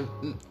 5,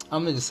 I'm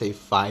gonna just say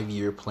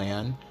 5-year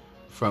plan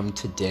from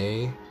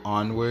today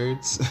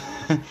onwards,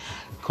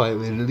 quite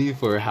literally,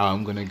 for how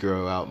I'm gonna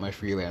grow out my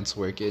freelance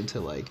work into,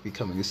 like,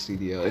 becoming a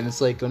studio. And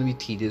it's, like, gonna be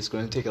tedious,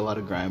 gonna take a lot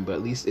of grind, but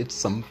at least it's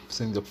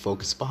something to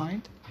focus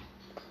behind.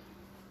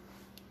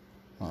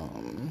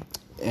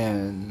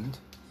 And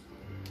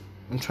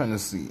I'm trying to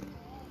see.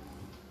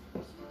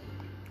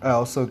 I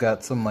also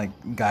got some, like,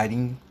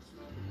 guiding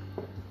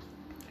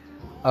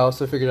I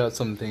also figured out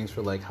some things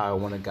for like how I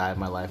want to guide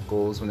my life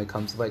goals when it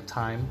comes to like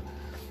time.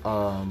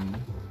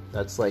 Um,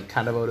 that's like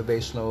kind of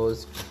motivational.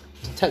 It's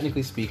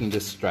technically speaking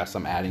just stress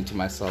I'm adding to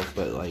myself,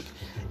 but like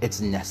it's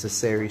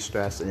necessary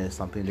stress and it's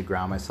something to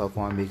ground myself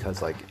on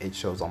because like it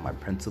shows all my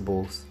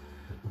principles.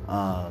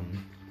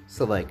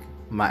 So like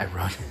my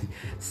run,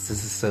 this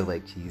is so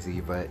like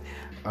cheesy, but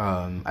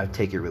I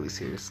take it really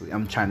seriously.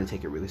 I'm trying to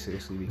take it really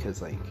seriously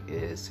because like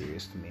it is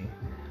serious to me.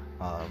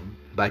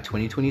 By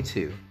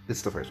 2022, this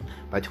is the first one.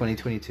 By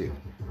 2022,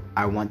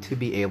 I want to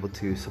be able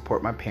to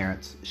support my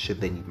parents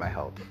should they need my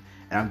help.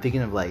 And I'm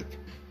thinking of like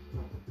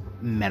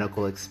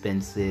medical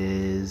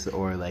expenses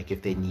or like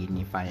if they need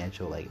any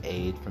financial like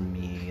aid from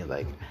me.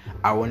 Like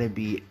I want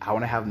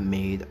to have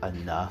made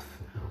enough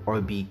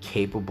or be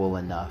capable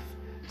enough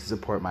to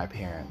support my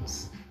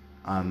parents.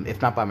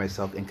 If not by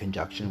myself, in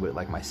conjunction with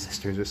like my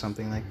sisters or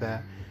something like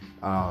that.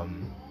 I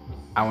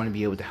want to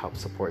be able to help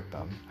support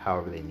them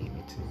however they need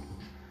me to.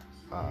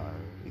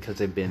 Because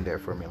they've been there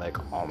for me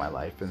like all my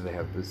life and they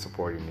have been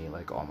supporting me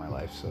like all my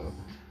life, so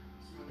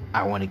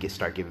I want to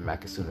start giving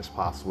back as soon as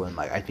possible. And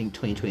like I think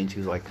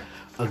 2022 is like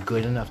a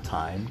good enough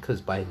time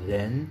because by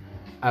then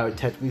I would,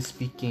 technically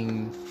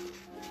speaking,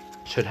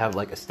 should have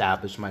like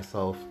established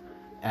myself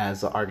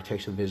as an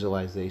architectural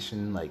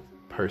visualization like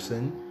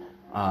person.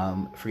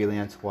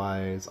 Freelance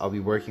wise, I'll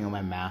be working on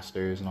my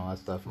masters and all that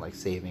stuff and like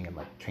saving and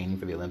like training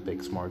for the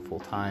Olympics more full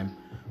time.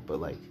 But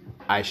like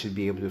I should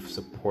be able to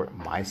support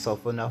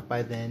myself enough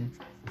by then.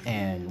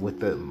 And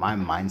with my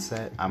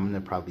mindset, I'm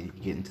gonna probably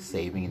get into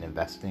saving and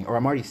investing, or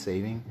I'm already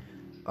saving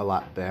a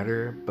lot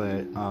better.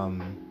 But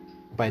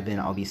by then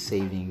I'll be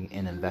saving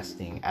and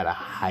investing at a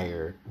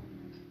higher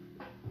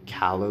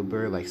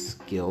caliber, like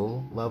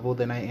skill level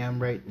than I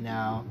am right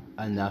now,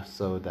 enough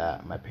so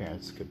that my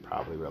parents could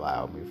probably rely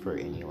on me for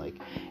any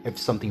like if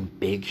something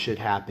big should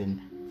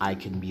happen, I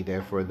can be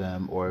there for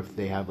them, or if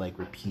they have like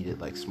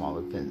repeated like small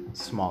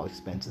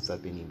expenses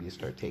that they need me to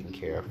start taking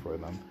care of for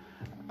them.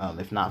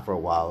 If not for a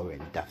while or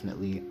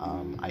indefinitely,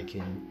 I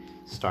can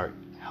start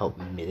help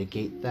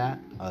mitigate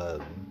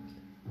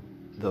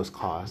those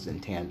costs in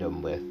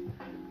tandem with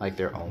like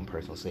their own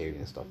personal savings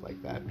and stuff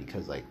like that,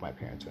 because like my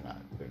parents they're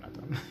not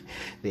dumb.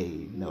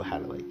 They know how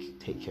to like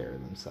take care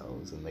of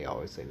themselves and they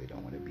always say they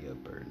don't want to be a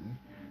burden.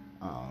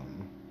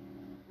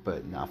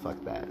 But nah,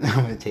 fuck that.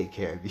 I'm gonna take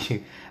care of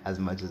you as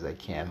much as I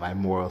can. My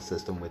moral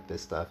system with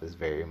this stuff is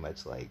very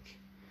much like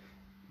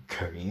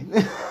Korean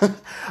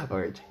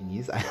or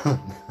Chinese. I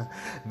don't know.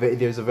 But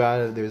there's a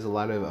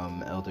lot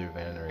of elder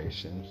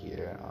veneration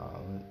here.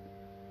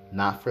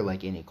 Not for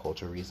like any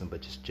cultural reason,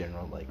 but just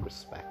general like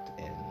respect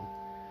and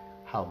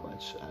how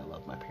much I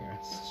love my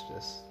parents. It's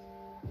just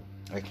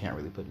I can't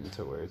really put it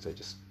into words.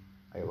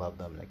 I love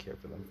them and I care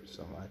for them for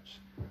so much.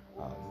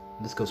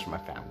 This goes for my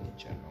family in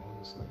general.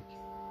 It's like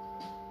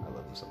I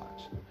love them so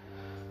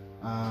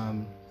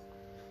much.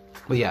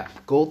 But yeah,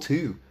 goal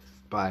 2.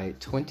 By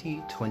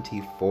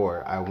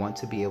 2024, I want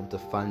to be able to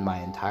fund my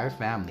entire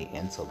family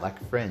and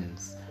select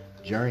friends'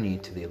 journey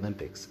to the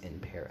Olympics in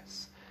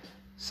Paris.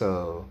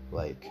 So,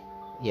 like,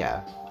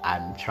 yeah,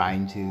 I'm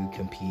trying to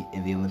compete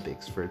in the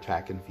Olympics for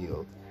track and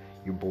field.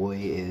 Your boy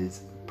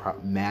is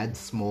mad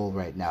small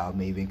right now,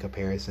 maybe in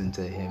comparison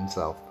to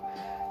himself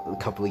a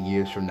couple of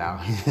years from now.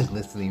 He's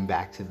listening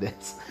back to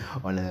this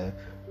on a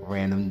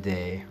random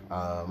day,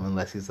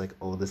 unless he's like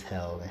old as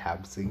hell and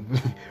happens to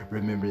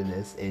remember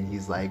this, and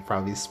he's like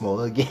probably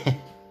small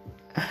again.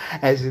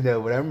 As you know,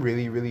 when I'm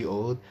really really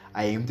old,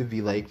 I aim to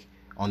be like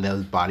on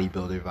those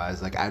bodybuilder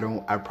vibes. Like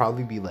I'd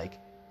probably be like,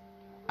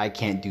 I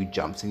can't do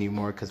jumps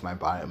anymore because my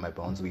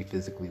bones will be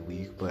physically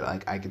weak, but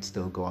like I could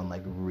still go on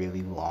like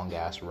really long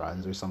ass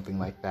runs or something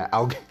like that.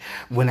 I'll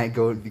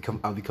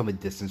become a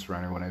distance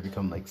runner when I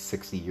become like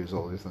 60 years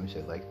old or some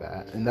shit like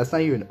that. And that's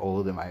not even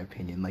old in my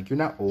opinion. Like you're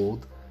not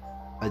old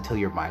until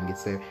your mind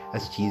gets there.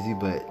 That's cheesy,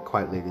 but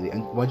quite literally.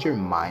 And once your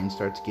mind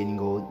starts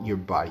getting old, your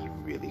body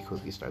really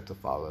quickly starts to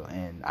follow.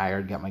 And I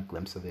already got my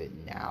glimpse of it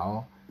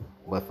now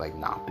with like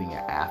not being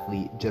an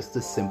athlete. Just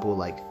the simple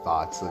like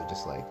thoughts of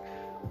just like,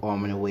 oh, I'm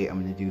gonna wait,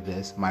 I'm gonna do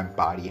this. My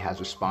body has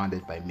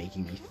responded by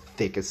making me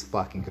thick as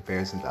fuck in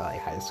comparison to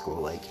like high school.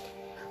 Like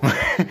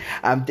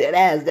I'm dead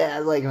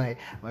ass. Like my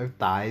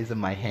thighs and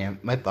my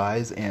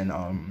thighs and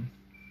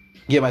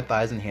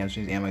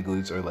hamstrings and my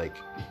glutes are like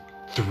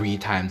 3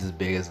 times as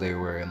big as they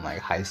were in like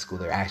high school.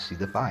 They're actually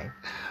defined.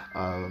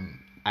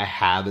 I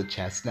have a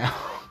chest now.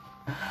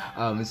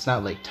 It's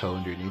not like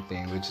toned or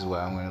anything, which is what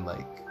I'm gonna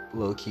like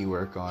low key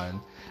work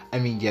on. I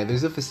mean, yeah,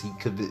 there's a physique.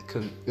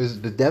 There's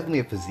definitely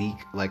a physique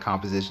like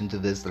composition to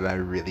this that I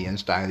really am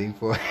striving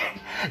for.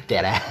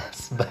 Dead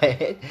ass,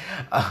 but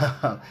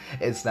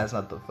that's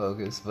not the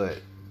focus.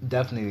 But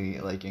definitely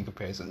like in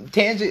comparison.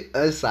 Tangent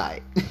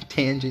aside.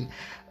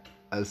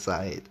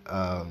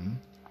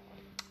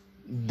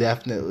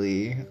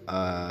 Definitely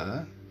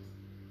I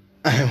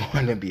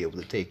want to be able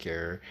to take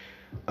care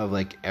of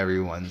like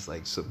everyone's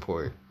like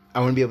support. I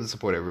want to be able to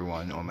support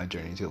everyone on my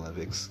journey to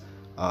Olympics,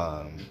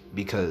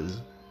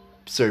 because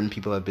certain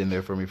people have been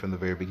there for me from the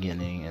very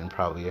beginning and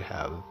probably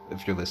have,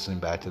 if you're listening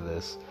back to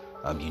this,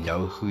 you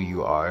know who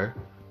you are.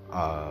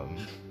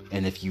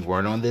 And if you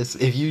weren't on this,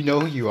 if you know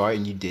who you are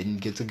and you didn't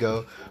get to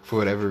go for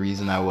whatever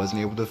reason, I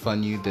wasn't able to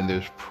fund you, then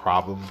there's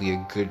probably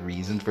a good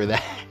reason for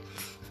that.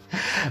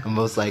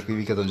 Most likely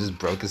because I'm just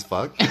broke as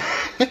fuck.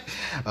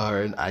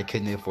 Or I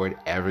couldn't afford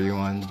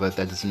everyone, but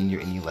that doesn't mean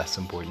you're any less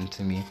important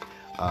to me.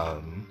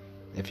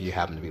 If you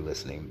happen to be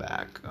listening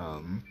back.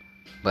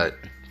 But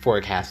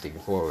forecasting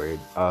forward,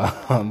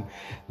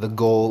 the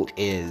goal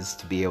is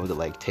to be able to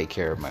like take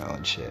care of my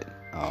own shit.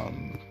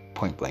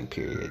 Point blank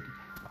period.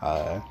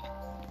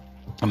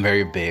 I'm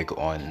very big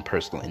on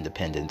personal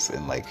independence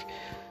and like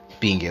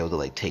being able to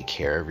like take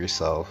care of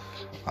yourself,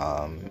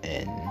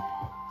 and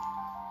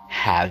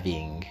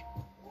having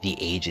the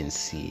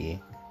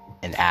agency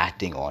and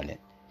acting on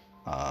it.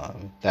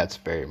 That's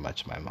very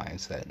much my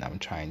mindset, and I'm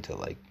trying to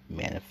like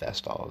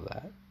manifest all of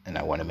that, and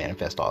I want to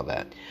manifest all of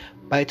that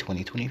by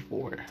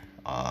 2024.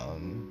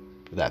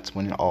 That's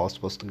when it all is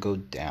supposed to go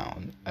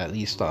down, at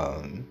least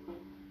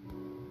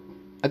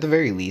at the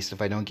very least,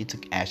 if I don't get to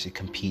actually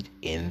compete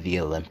in the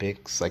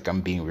Olympics. Like,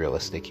 I'm being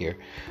realistic here.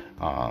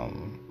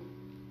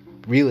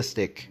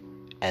 Realistic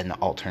and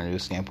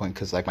alternative standpoint,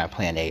 because like my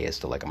plan A is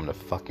to like, I'm gonna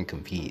fucking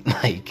compete.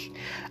 Like,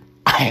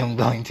 I am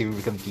going to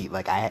compete.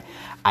 Like, I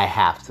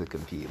have to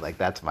compete. Like,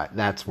 that's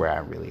where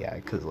I'm really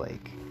at. Because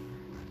like,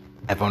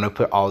 if I'm gonna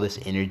put all this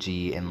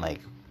energy and like,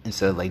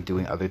 instead of like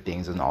doing other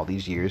things and all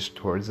these years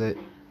towards it,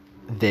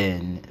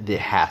 then it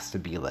has to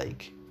be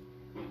like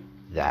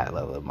that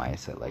level of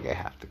mindset. Like, I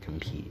have to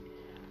compete.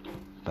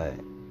 But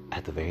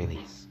at the very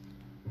least,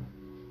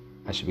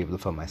 I should be able to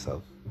fund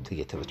myself to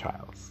get to the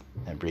trials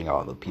and bring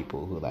all the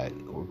people who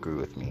agree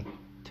with me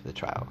to the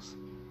trials.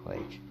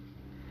 Like,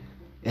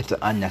 it's an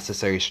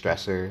unnecessary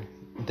stressor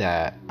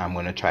that I'm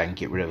going to try and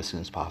get rid of as soon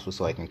as possible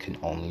so I can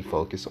only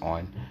focus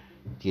on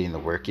getting the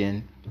work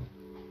in.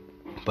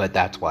 But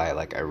that's why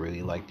like I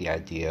really like the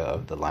idea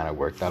of the line of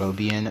work that I'll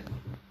be in.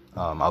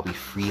 I'll be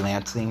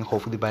freelancing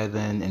hopefully by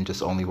then and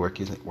just only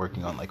working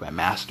on like my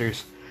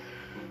master's.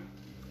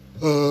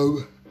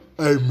 I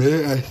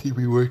may actually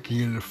be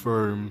working in a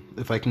firm.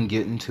 If I can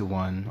get into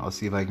one, I'll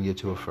see if I can get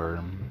to a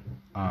firm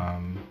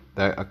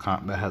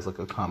that has like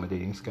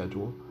accommodating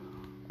schedule.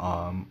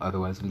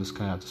 Otherwise I'm just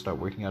gonna have to start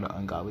working out at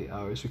ungodly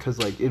hours, because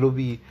like it'll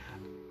be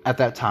at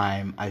that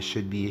time I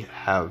should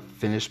have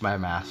finished my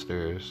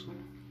master's.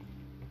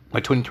 By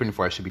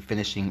 2024 I should be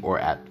finishing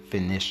or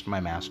finished my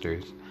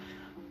master's.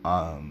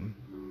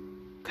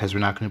 Because we're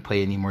not going to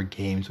play any more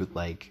games with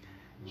like,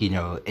 you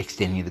know,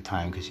 extending the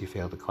time because you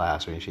failed the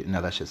class or any shit.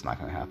 No, that shit's not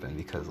going to happen,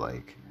 because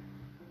like,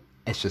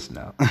 it's just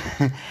no.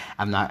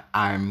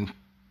 I'm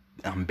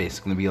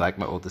basically going to be like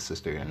my oldest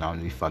sister, and I'm going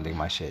to be funding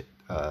my shit.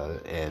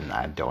 And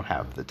I don't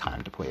have the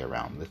time to play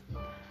around with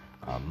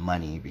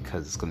money,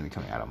 because it's going to be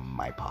coming out of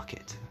my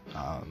pocket.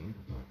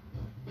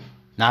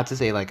 Not to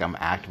say like I'm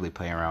actively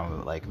playing around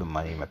with like the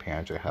money my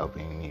parents are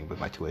helping me with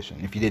my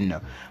tuition. If you didn't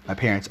know, my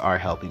parents are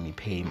helping me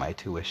pay my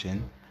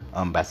tuition.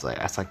 That's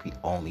like the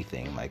only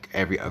thing. Like,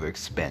 every other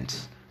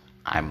expense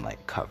I'm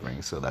like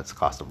covering. So that's the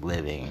cost of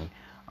living,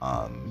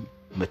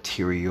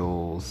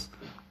 materials,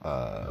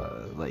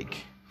 like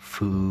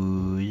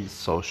food,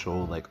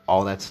 social, like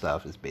all that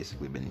stuff has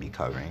basically been me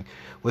covering,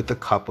 with a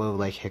couple of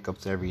like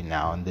hiccups every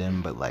now and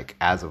then. But like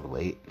as of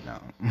late, no,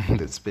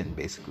 that's been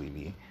basically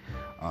me.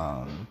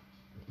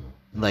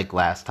 Like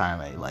last time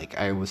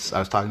I was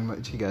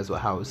talking to you guys about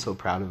how I was so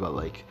proud about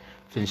like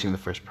finishing the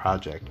first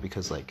project,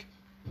 because like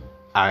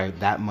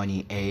that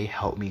money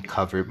helped me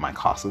cover my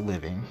cost of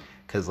living,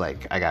 because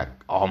like I got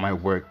all my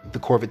work. The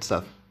Corvid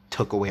stuff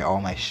took away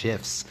all my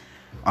shifts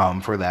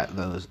for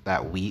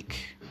that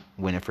week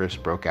when it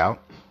first broke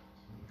out,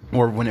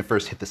 or when it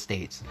first hit the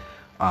States,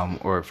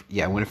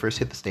 when it first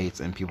hit the States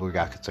and people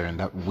got concerned.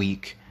 That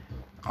week,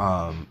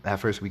 that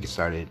first week it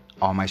started,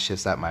 all my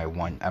shifts at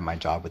my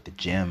job with the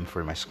gym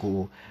for my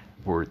school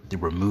were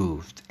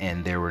removed,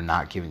 and they were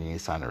not giving any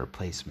sign of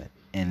replacement.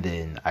 And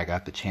then I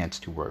got the chance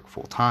to work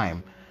full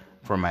time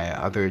for my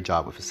other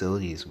job with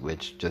facilities,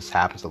 which just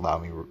happens to allow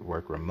me to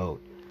work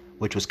remote,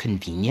 which was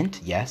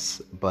convenient,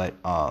 yes, but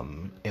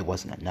it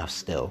wasn't enough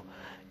still.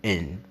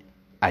 And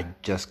I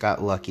just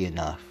got lucky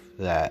enough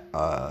that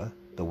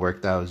the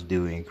work that I was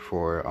doing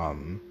for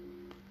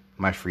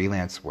my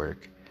freelance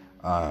work,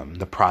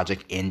 the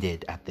project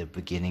ended at the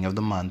beginning of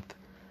the month,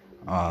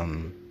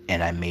 and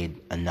I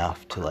made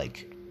enough to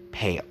like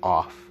pay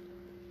off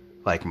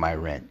like my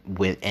rent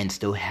and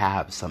still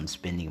have some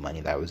spending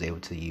money that I was able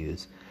to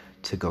use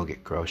to go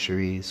get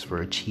groceries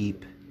for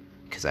cheap,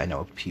 because I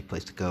know a cheap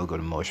place to go to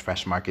Moe's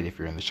Fresh Market if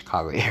you're in the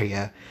Chicago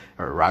area,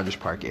 or Rogers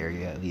Park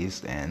area at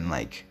least, and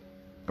like,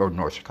 or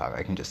North Chicago,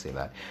 I can just say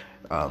that.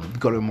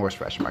 Go to Moore's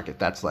Fresh Market.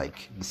 That's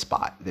like the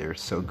spot. They're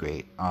so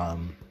great.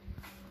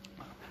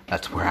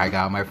 That's where I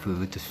got my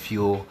food to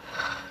fuel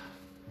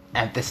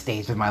at this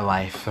stage of my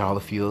life, all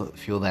the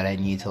fuel that I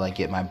need to like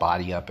get my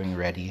body up and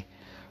ready.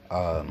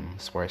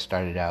 That's where I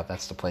started out.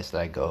 That's the place that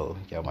I go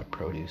get all my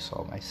produce,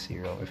 all my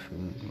cereal, my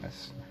food, my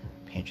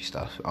pantry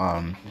stuff.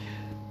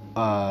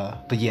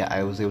 But yeah,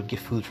 I was able to get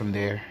food from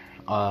there.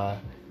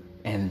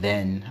 And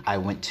then I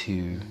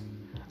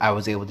I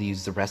was able to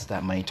use the rest of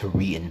that money to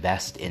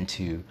reinvest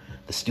into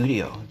the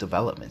studio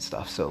development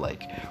stuff. So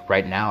like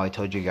right now, I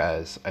told you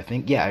guys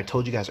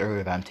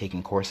earlier that I'm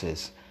taking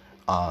courses,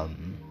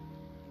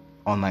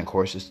 online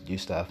courses to do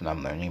stuff, and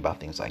I'm learning about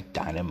things like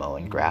Dynamo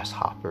and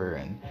Grasshopper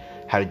and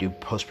how to do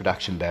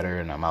post-production better.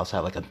 And I'm also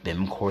have like a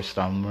BIM course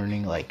that I'm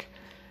learning. Like,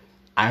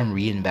 I'm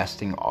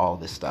reinvesting all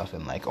this stuff,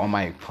 and like on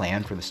my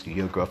plan for the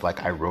studio growth,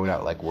 like I wrote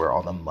out like where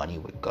all the money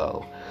would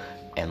go,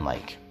 and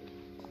like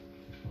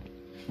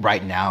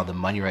right now the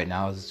money right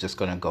now is just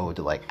gonna go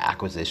to like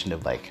acquisition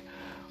of like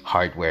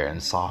hardware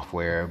and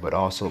software, but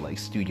also like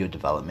studio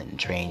development and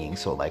training.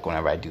 So like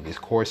whenever I do these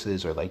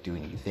courses or like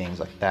doing new things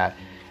like that,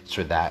 it's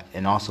for that.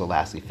 And also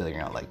lastly, figuring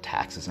out like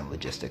taxes and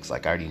logistics.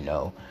 Like I already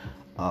know,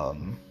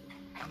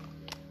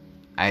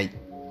 I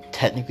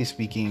technically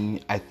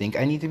speaking, I think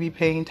I need to be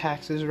paying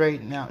taxes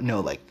right now. No,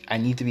 like I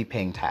need to be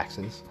paying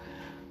taxes,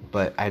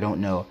 but I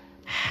don't know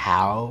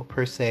how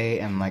per se,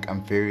 and like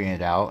I'm figuring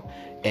it out.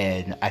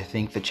 And I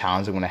think the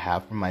challenge I'm going to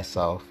have for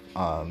myself,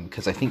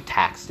 because I think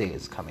tax day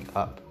is coming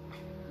up,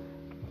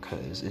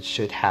 because it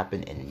should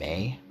happen in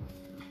May.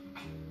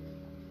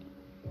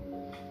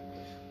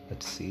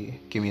 Let's see,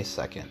 give me a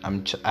second.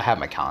 I have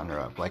my calendar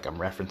up, like I'm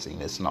referencing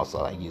this and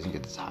also like using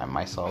it to time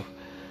myself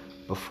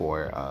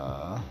before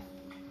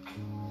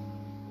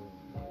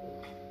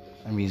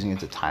I'm using it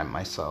to time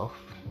myself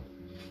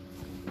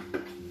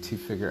to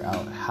figure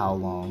out how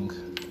long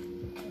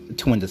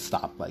to when to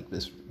stop like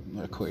this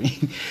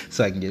recording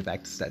so I can get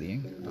back to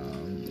studying.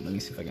 Let me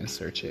see if I can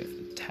search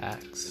it.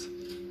 Tax.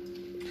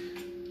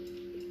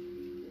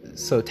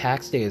 So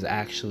tax day is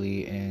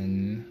actually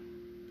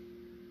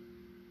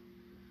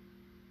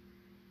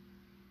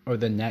or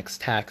the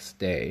next tax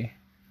day,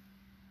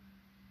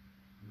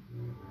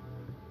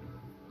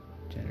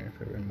 January,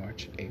 February,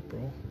 March,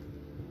 April.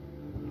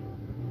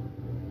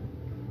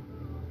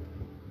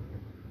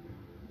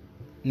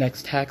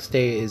 Next tax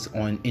day is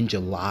in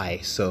July,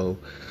 so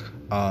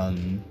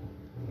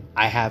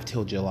I have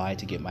till July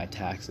to get my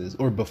taxes,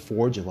 or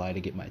before July to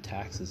get my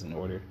taxes in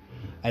order.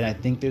 And I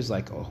think there's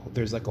like a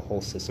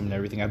whole system and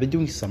everything. I've been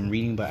doing some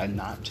reading, but I'm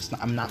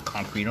not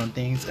concrete on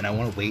things, and I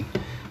want to wait.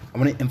 I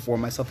want to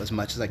inform myself as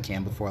much as I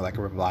can before like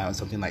I rely on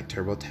something like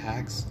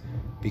TurboTax,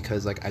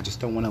 because like I just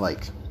don't want to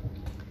like.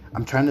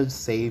 I'm trying to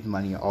save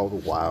money all the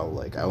while.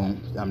 Like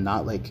I'm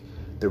not like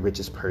the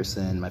richest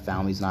person. My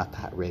family's not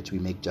that rich. We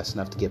make just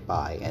enough to get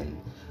by,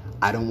 and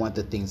I don't want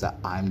the things that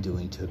I'm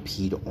doing to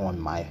impede on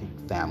my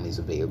family's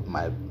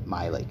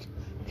my like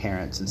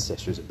parents and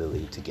sisters'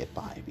 ability to get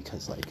by,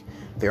 because like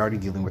they're already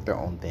dealing with their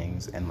own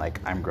things, and like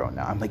I'm grown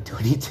now. I'm like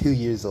 22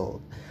 years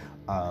old,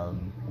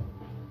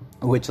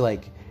 which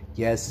like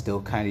yes,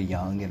 still kind of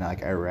young, and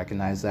like I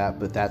recognize that,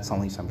 but that's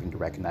only something to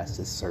recognize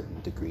to certain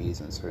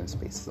degrees and certain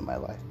spaces of my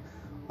life.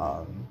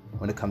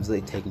 When it comes to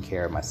like taking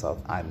care of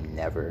myself, I'm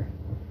never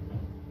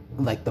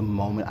like, the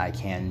moment I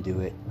can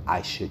do it,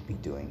 I should be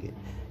doing it.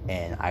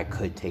 And I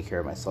could take care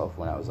of myself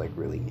when I was like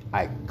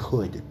I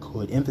could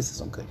emphasis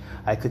on could.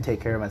 I could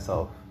take care of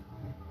myself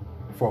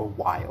for a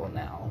while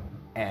now,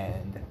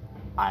 and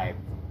I've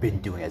been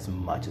doing as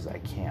much as I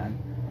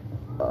can.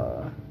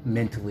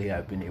 Mentally,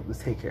 I've been able to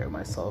take care of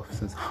myself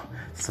since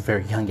a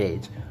very young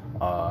age.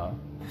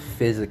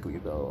 Physically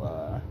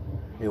though,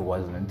 it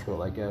wasn't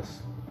until I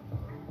guess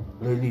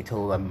literally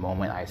till the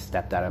moment I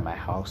stepped out of my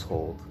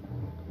household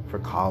for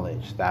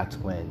college, that's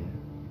when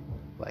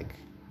like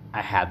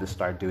I had to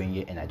start doing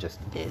it, and I just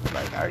did.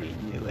 Like I already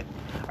knew it.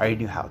 I already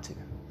knew how to,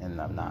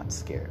 and I'm not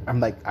scared.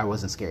 I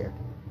wasn't scared.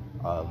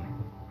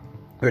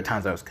 There were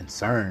times I was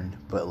concerned,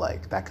 but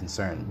like that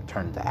concern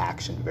turned to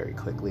action very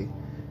quickly,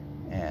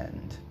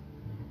 and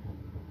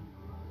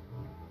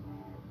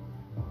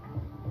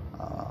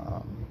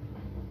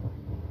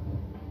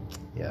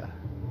yeah.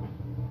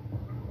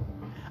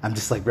 I'm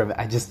just like,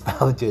 I just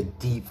fell into a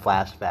deep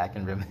flashback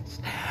and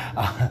reminisced.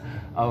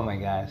 Oh my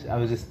gosh. I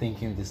was just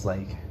thinking just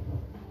like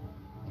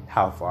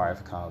how far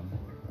I've come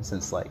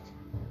since like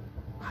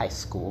high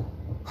school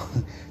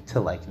to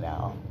like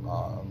now.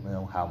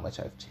 How much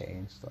I've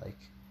changed. Like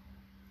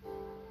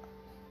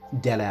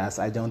dead ass.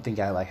 I don't think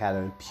I like had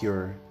a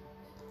pure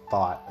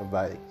thought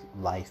about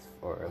life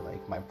or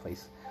like my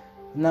place.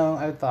 No,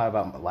 I thought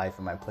about my life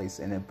and my place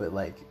in it, but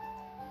like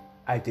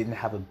I didn't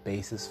have a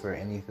basis for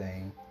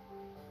anything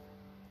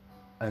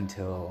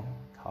until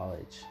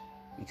college,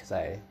 because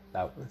I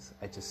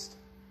just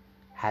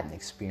hadn't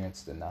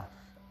experienced enough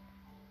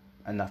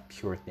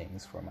pure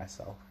things for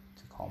myself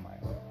to call my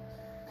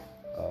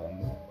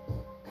own.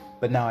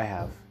 But now I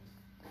have.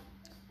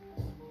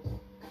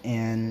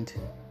 And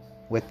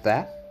with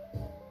that,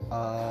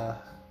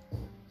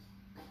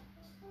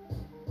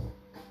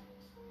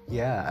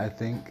 yeah, I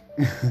think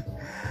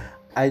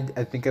I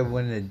think I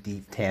went in a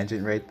deep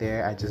tangent right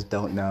there. I just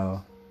don't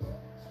know.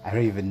 I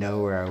don't even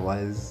know where I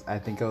was. I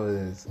think I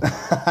was...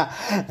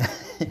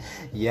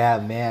 yeah,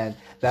 man.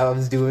 That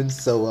was doing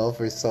so well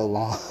for so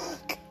long.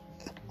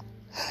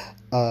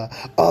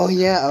 Oh,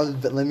 yeah.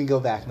 Let me go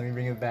back. Let me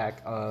bring it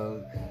back.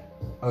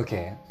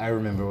 Okay. I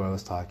remember what I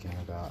was talking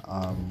about.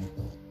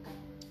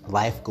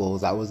 life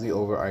goals, that was the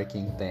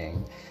overarching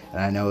thing.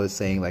 And I know it's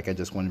saying like I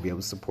just want to be able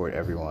to support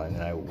everyone,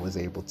 and I was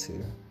able to.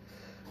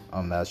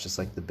 That was just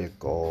like the big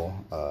goal.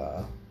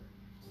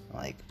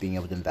 Like being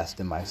able to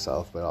invest in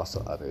myself, but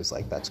also others.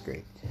 Like that's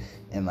great.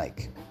 And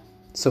like,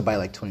 so by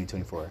like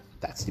 2024,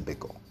 that's the big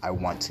goal. I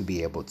want to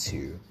be able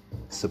to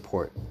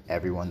support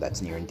everyone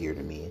that's near and dear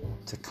to me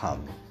to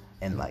come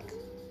and like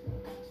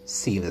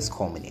see this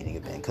culminating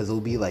event, because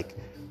it'll be like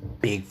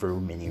big for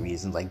many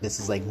reasons. Like this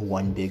is like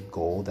one big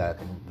goal that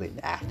I've been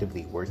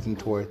actively working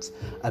towards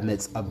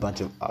amidst a bunch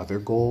of other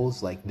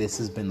goals. Like this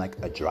has been like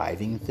a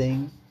driving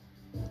thing.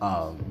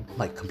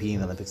 Like competing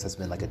in the Olympics has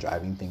been like a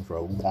driving thing for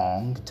a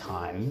long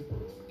time,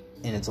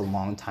 and it's a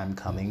long time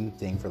coming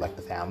thing for like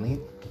the family.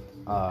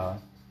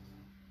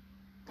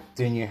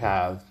 Then you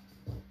have,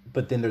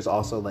 but then there's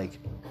also like,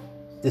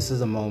 this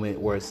is a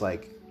moment where it's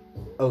like,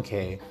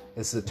 okay,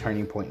 this is a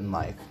turning point in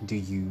life. Do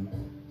you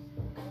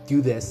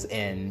do this?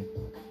 And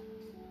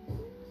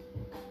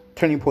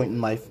turning point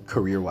in life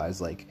career-wise,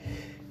 like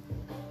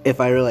if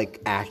I were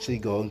like actually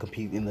go and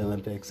compete in the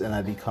Olympics and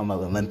I become an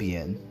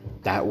Olympian,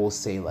 that will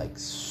say like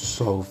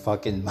so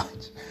fucking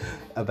much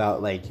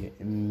about like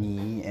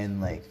me, and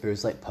like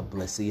there's like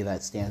publicity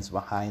that stands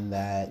behind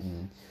that,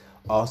 and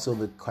also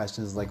the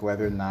questions like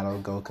whether or not I'll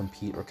go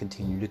compete or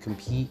continue to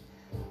compete.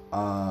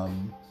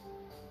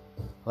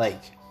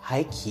 Like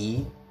high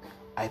key,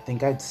 I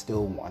think I'd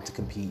still want to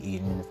compete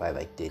even if I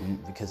like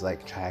didn't, because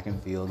like track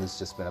and field has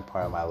just been a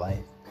part of my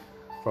life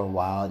for a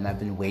while, and I've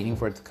been waiting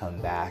for it to come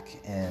back,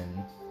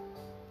 and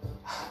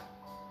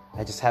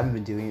I just haven't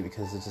been doing it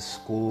because of just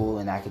school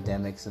and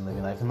academics and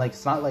living life. And like,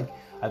 it's not like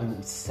I've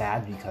been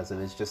sad because of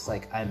it. It's just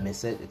like I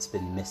miss it. It's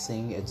been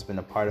missing. It's been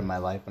a part of my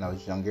life when I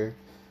was younger.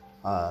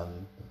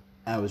 And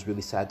I was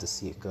really sad to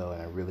see it go, and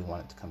I really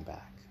want it to come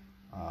back.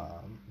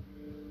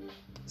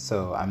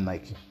 So I'm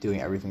like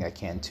doing everything I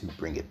can to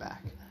bring it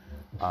back.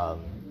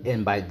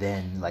 And by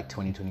then, like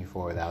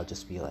 2024, that'll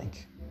just be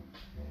like,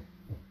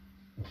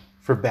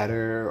 for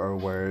better or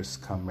worse,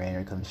 come rain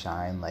or come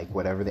shine, like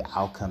whatever the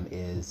outcome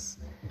is,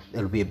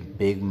 it'll be a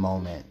big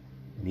moment,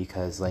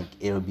 because like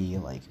it'll be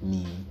like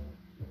me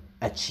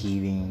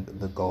achieving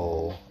the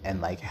goal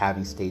and like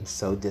having stayed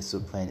so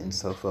disciplined and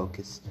so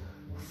focused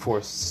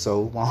for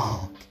so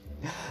long,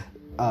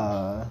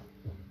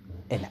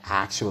 and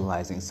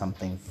actualizing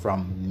something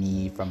from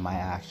me, from my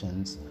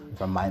actions,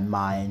 from my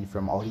mind,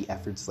 from all the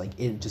efforts. Like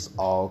it just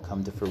all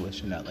come to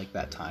fruition at like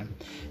that time,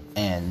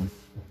 and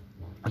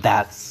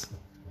that's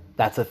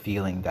a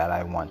feeling that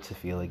I want to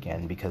feel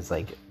again, because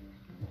like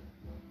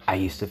I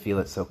used to feel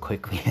it so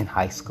quickly in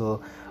high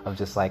school, of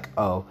just like,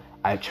 oh,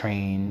 I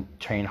trained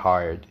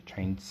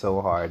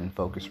so hard and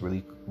focused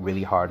really,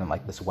 really hard on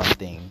like this one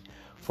thing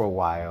for a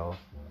while,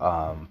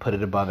 put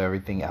it above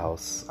everything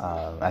else,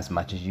 as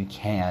much as you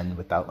can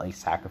without like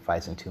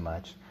sacrificing too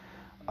much.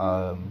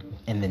 And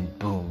then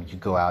boom, you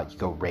go out, you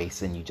go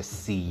race, and you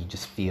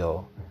just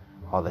feel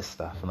all this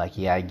stuff. And like,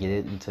 yeah, I get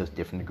it to a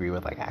different degree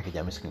with like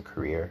academics and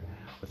career,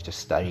 with just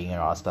studying and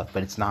all that stuff,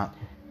 but it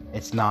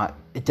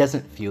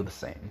doesn't feel the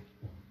same.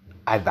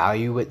 I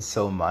value it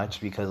so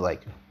much because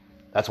like,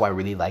 that's why I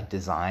really like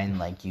design.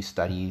 Like you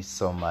study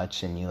so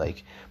much, and you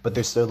like, but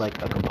there's still like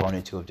a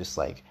component to it of just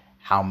like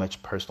how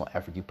much personal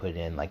effort you put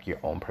in, like your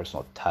own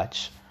personal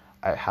touch,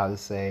 how to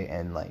say,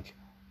 and like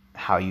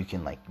how you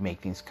can like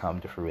make things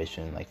come to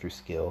fruition like through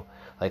skill.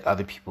 Like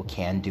other people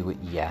can do it,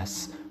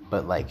 yes,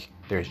 but like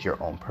there's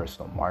your own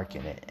personal mark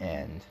in it,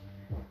 and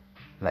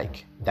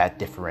like that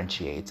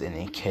differentiates, and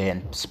it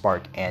can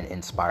spark and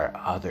inspire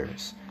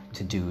others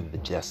to do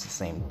just the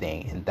same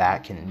thing, and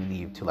that can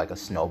lead to like a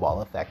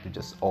snowball effect of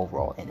just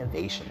overall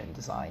innovation in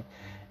design,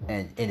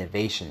 and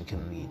innovation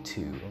can lead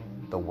to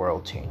the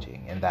world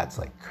changing, and that's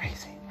like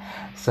crazy.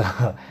 So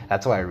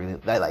that's why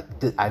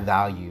I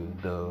value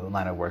the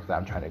line of work that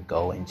I'm trying to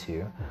go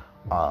into,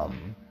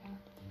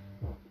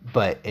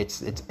 but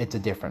it's a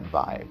different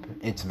vibe.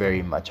 It's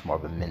very much more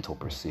of a mental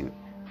pursuit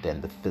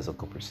than the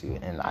physical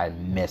pursuit, and I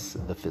miss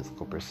the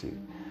physical pursuit.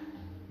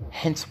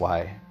 Hence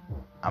why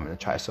I'm gonna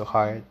try so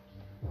hard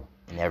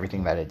in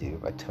everything that I do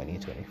by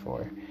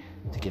 2024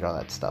 to get all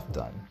that stuff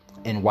done.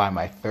 And why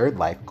my third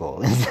life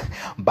goal is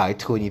by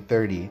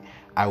 2030,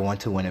 I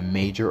want to win a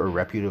major or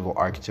reputable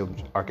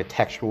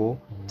architectural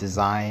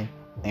design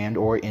and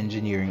or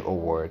engineering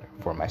award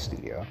for my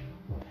studio.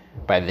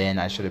 By then,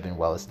 I should have been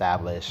well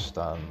established.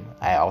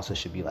 I also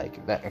should be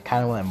like that. I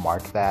kind of want to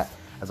mark that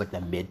as like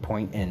the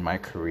midpoint in my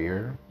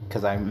career,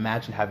 because I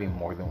imagine having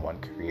more than one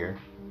career,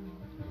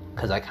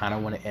 because I kind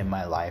of want to end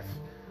my life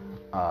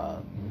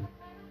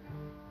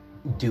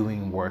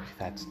doing work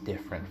that's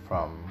different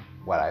from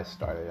what I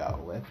started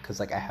out with, because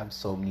like I have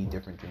so many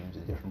different dreams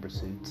and different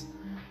pursuits.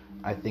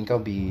 I think I'll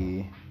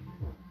be,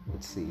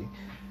 let's see,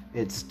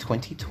 it's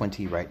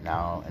 2020 right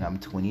now, and I'm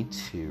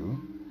 22,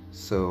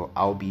 so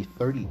I'll be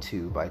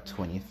 32 by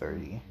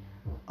 2030.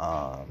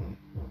 I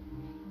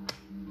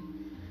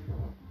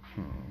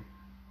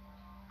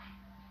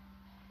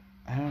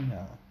don't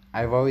know.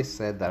 I've always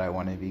said that I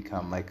want to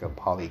become like a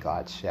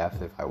polyglot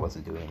chef if I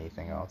wasn't doing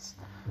anything else.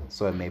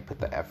 So I may put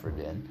the effort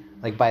in.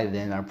 Like by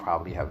then I'll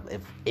probably have,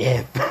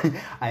 if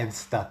I'm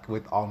stuck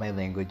with all my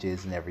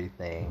languages and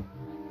everything,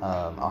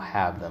 I'll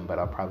have them, but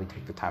I'll probably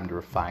take the time to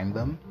refine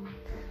them.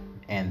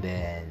 And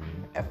then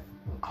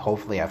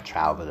hopefully I've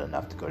traveled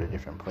enough to go to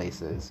different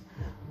places.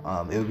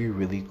 It would be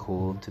really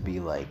cool to be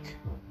like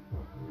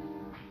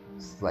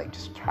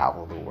just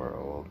travel the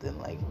world and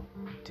like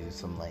do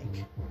some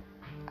like,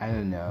 I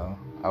don't know.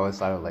 I always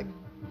thought of like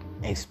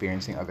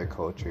experiencing other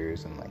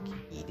cultures and like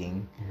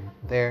eating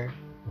there.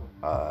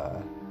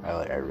 I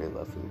really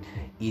love food.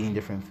 Eating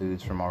different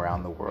foods from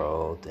around the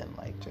world and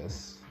like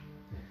just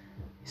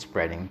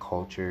spreading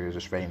cultures or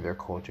spreading their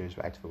cultures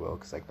back to the world,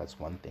 because like that's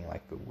one thing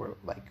like the world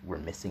like we're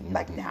missing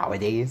like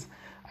nowadays.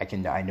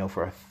 I know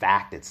for a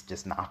fact it's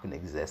just not going to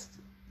exist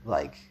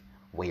like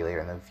way later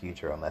in the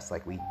future unless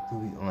we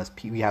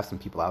have some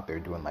people out there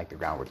doing like the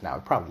groundwork now.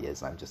 It probably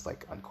is. I'm just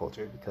like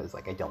uncultured because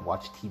like I don't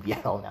watch TV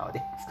at all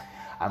nowadays.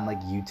 I'm like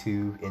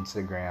YouTube,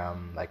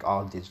 Instagram, like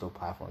all digital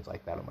platforms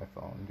like that on my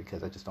phone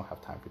because I just don't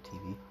have time for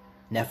TV.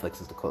 Netflix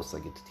is the closest I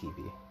get to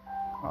TV.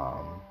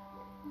 I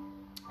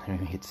don't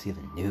even get to see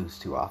the news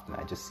too often.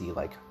 I just see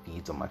like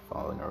feeds on my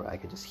phone, or I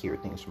could just hear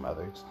things from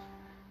others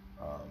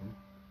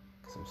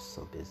because I'm just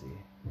so busy.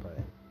 But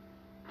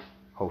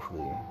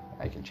hopefully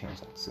I can change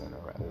that sooner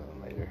rather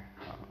than later.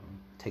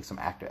 Take some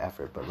active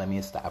effort, but let me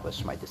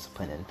establish my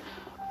discipline in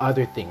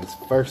other things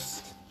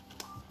first.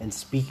 And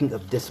speaking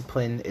of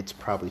discipline, it's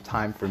probably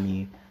time for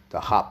me to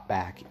hop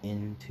back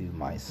into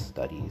my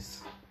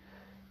studies.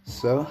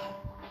 So,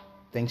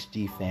 thanks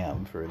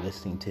GFam for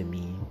listening to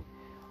me.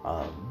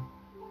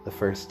 The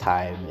first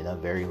time in a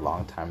very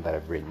long time that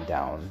I've written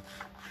down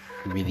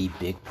really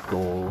big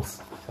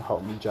goals to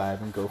help me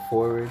drive and go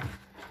forward.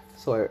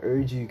 So I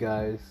urge you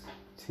guys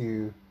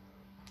to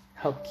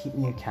help keep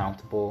me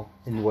accountable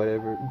in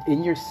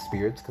your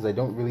spirits, because I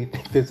don't really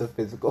think there's a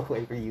physical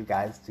way for you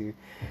guys to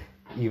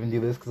even do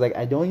this, because like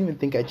I don't even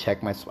think I don't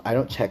check my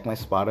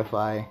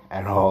Spotify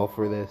at all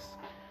for this.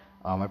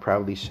 I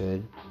probably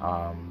should,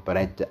 but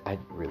I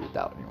really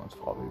doubt anyone's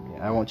following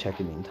me. I won't check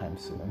it anytime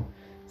soon,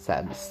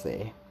 sad to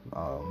say.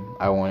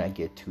 I don't want to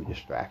get too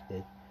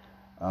distracted,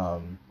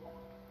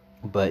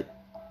 but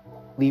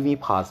leave me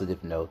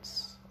positive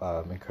notes,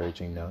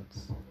 encouraging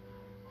notes,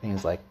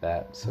 things like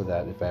that, so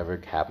that if I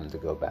ever happen to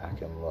go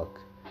back and look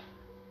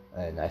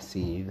and I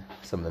see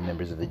some of the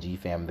members of the G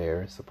fam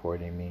there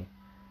supporting me,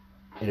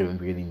 it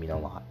would really mean a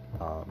lot.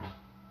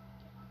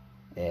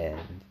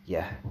 And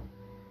yeah,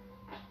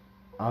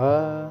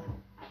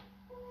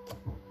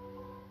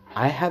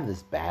 I have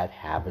this bad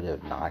habit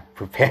of not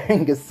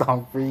preparing a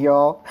song for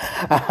y'all.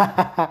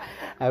 I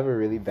have a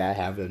really bad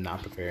habit of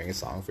not preparing a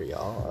song for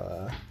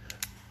y'all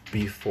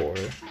before.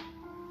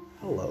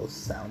 Hello,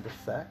 sound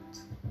effect.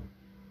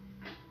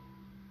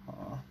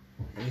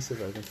 Let me see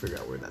if I can figure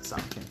out where that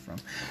sound came from.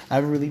 I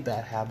have a really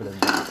bad habit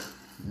of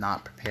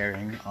not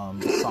preparing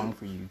the song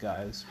for you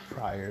guys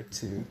prior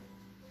to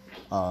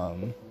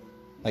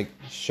like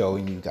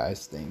showing you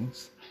guys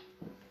things.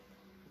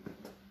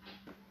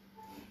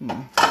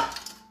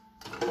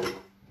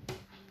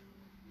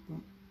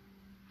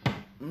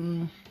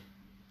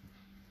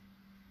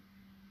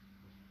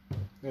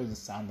 There was a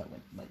sound that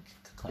went like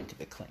clink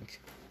to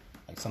clink,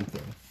 like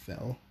something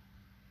fell,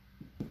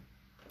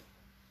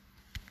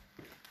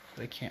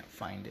 but I can't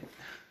find it.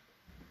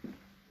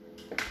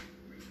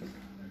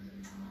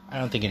 I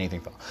don't think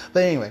anything fell,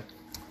 but anyway,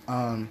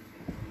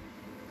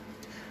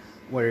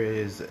 where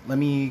is it? Let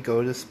me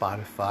go to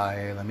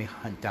Spotify. Let me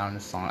hunt down a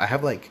song. I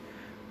have like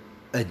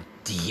a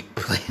deep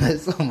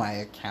playlist on my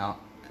account,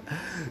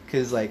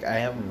 because like I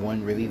have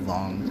one really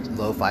long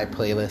lo-fi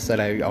playlist that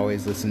I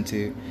always listen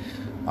to.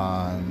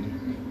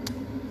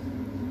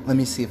 Let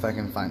me see if I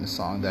can find a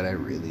song that I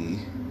really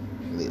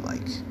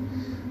like.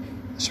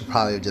 I should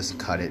probably just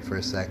cut it for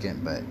a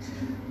second, but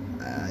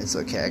it's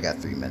okay. I got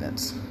 3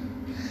 minutes.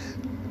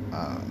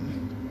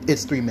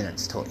 It's 3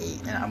 minutes till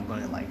 8, and I'm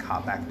gonna like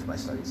hop back to my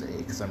studies at 8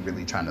 because I'm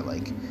really trying to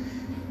like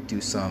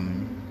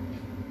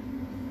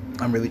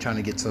I'm really trying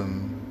to get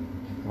some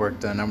work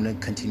done. I'm gonna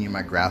continue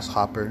my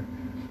grasshopper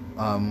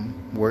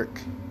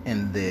work,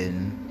 and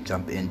then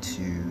jump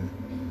into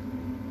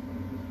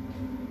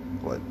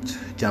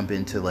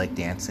like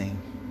dancing,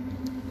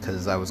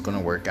 because I was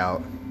gonna work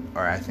out,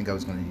 or I think I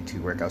was gonna do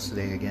 2 workouts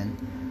today again.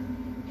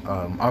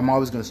 I'm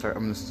gonna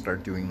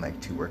start doing like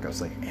 2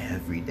 workouts like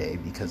every day,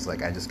 because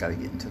like I just gotta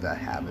get into that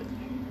habit.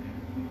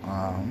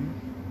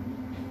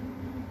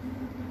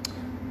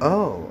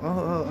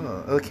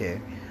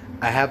 Okay.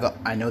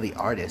 I know the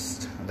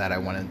artist that I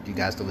wanted you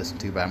guys to listen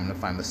to, but I'm gonna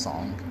find the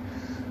song.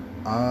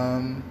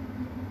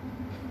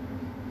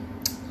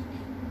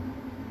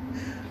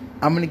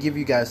 I'm gonna give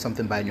you guys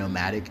something by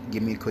Nomadic.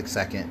 Give me a quick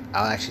second.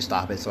 I'll actually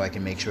stop it so I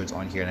can make sure it's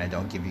on here and I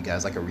don't give you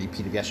guys like a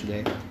repeat of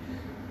yesterday.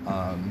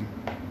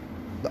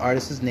 The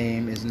artist's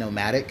name is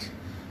Nomadic.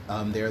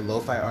 They're a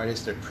lo-fi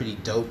artist. They're pretty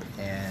dope,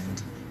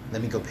 and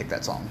let me go pick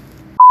that song.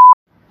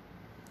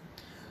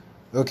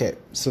 Okay,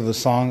 so the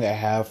song I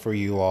have for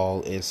you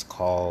all is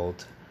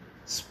called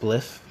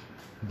Spliff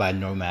by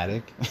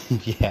Nomadic.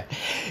 Yeah.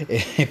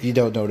 If you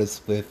don't know what a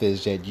spliff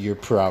is yet, you're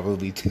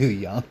probably too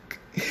young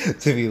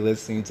to be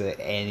listening to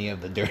any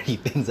of the dirty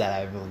things that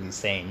I will be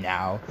saying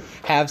now,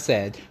 have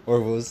said,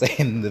 or will say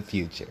in the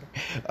future.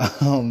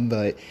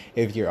 But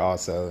if you're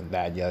also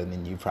that young,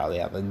 then you probably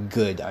have a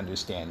good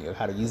understanding of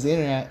how to use the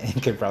internet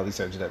and can probably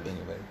search it up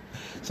anyway.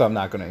 So I'm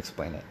not going to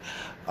explain it.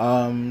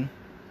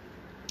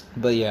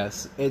 But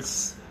yes,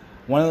 it's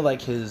one of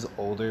like his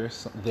older.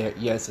 There,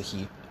 yes, a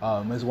he.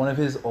 It's one of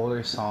his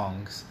older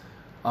songs,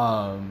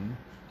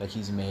 that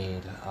he's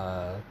made.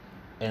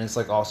 And it's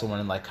like also one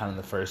of like kind of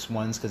the first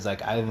ones because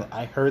like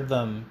I heard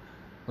them,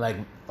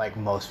 like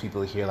most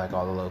people hear like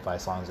all the lo-fi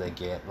songs they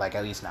get like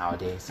at least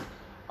nowadays,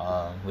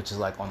 which is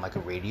like on like a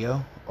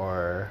radio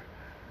or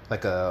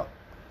like a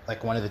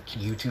like one of the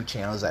YouTube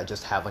channels that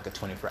just have like a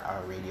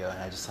 24-hour radio, and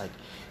I just like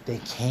they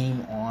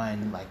came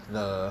on like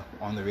the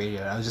on the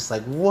radio, and I was just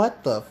like,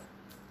 what the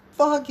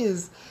fuck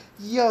is,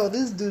 yo,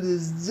 this dude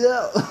is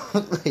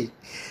dope. Like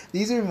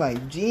these are my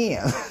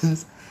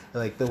jams.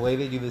 Like the way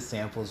they do the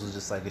samples was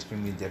just like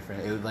extremely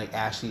different. It would like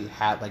actually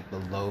had like the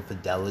low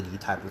fidelity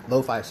type of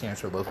lo-fi stands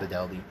for low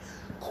fidelity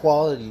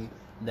quality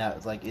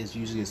that like is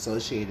usually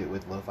associated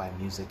with lo-fi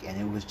music, and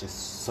it was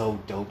just so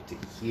dope to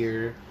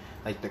hear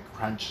like the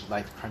crunch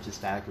and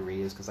static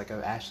areas because like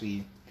I've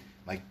actually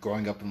like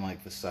growing up in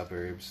like the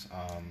suburbs,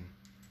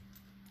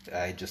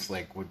 I just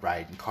like would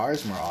ride in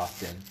cars more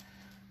often,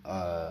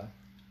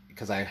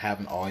 because I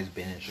haven't always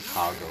been in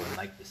Chicago and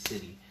like the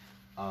city,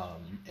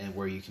 and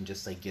where you can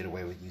just like get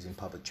away with using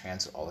public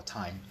transit all the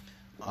time.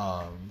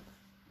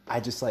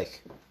 I just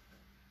like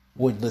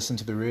would listen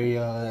to the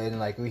radio, and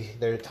like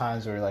there are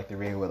times where like the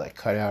radio would like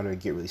cut out or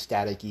get really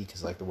staticky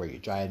because like the way you're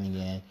driving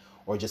in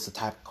or just the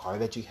type of car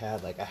that you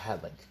had. Like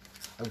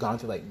I've gone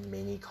through like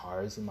many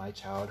cars in my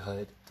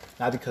childhood,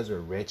 not because we're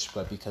rich,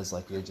 but because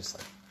like you're just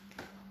like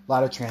a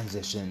lot of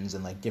transitions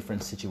and like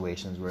different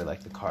situations where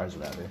like the cars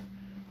rather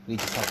we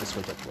just have to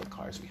switch up what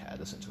cars we had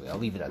essentially. I'll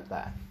leave it at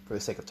that for the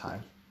sake of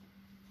time.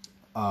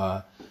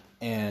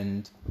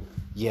 And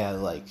yeah,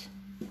 like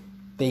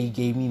they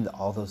gave me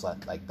all those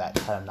like that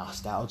kind of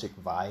nostalgic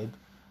vibe,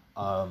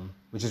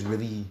 which is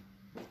really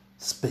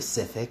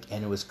specific,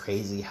 and it was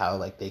crazy how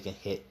like they can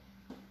hit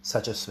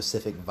such a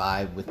specific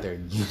vibe with their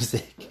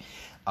music,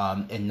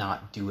 and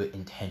not do it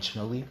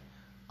intentionally,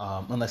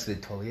 unless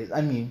it totally is.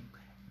 I mean,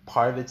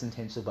 part of it's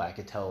intentional, but I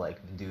could tell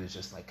like the dude is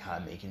just like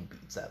kind of making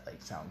beats that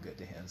like sound good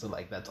to him. So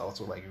like that's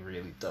also like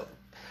really dope.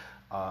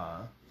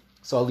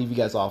 So I'll leave you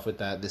guys off with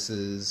that. This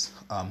is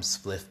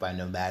Spliff by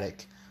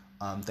Nomadic.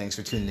 Thanks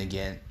for tuning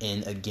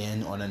in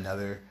again on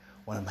another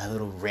one of my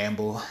little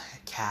ramble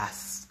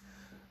casts,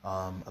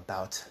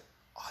 about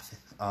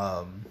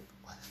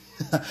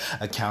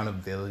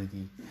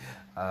accountability,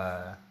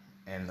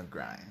 and the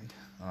grind.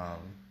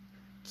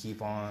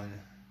 Keep on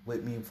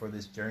with me for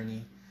this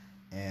journey,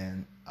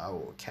 and I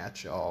will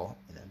catch y'all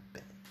in a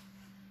bit.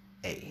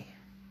 Hey.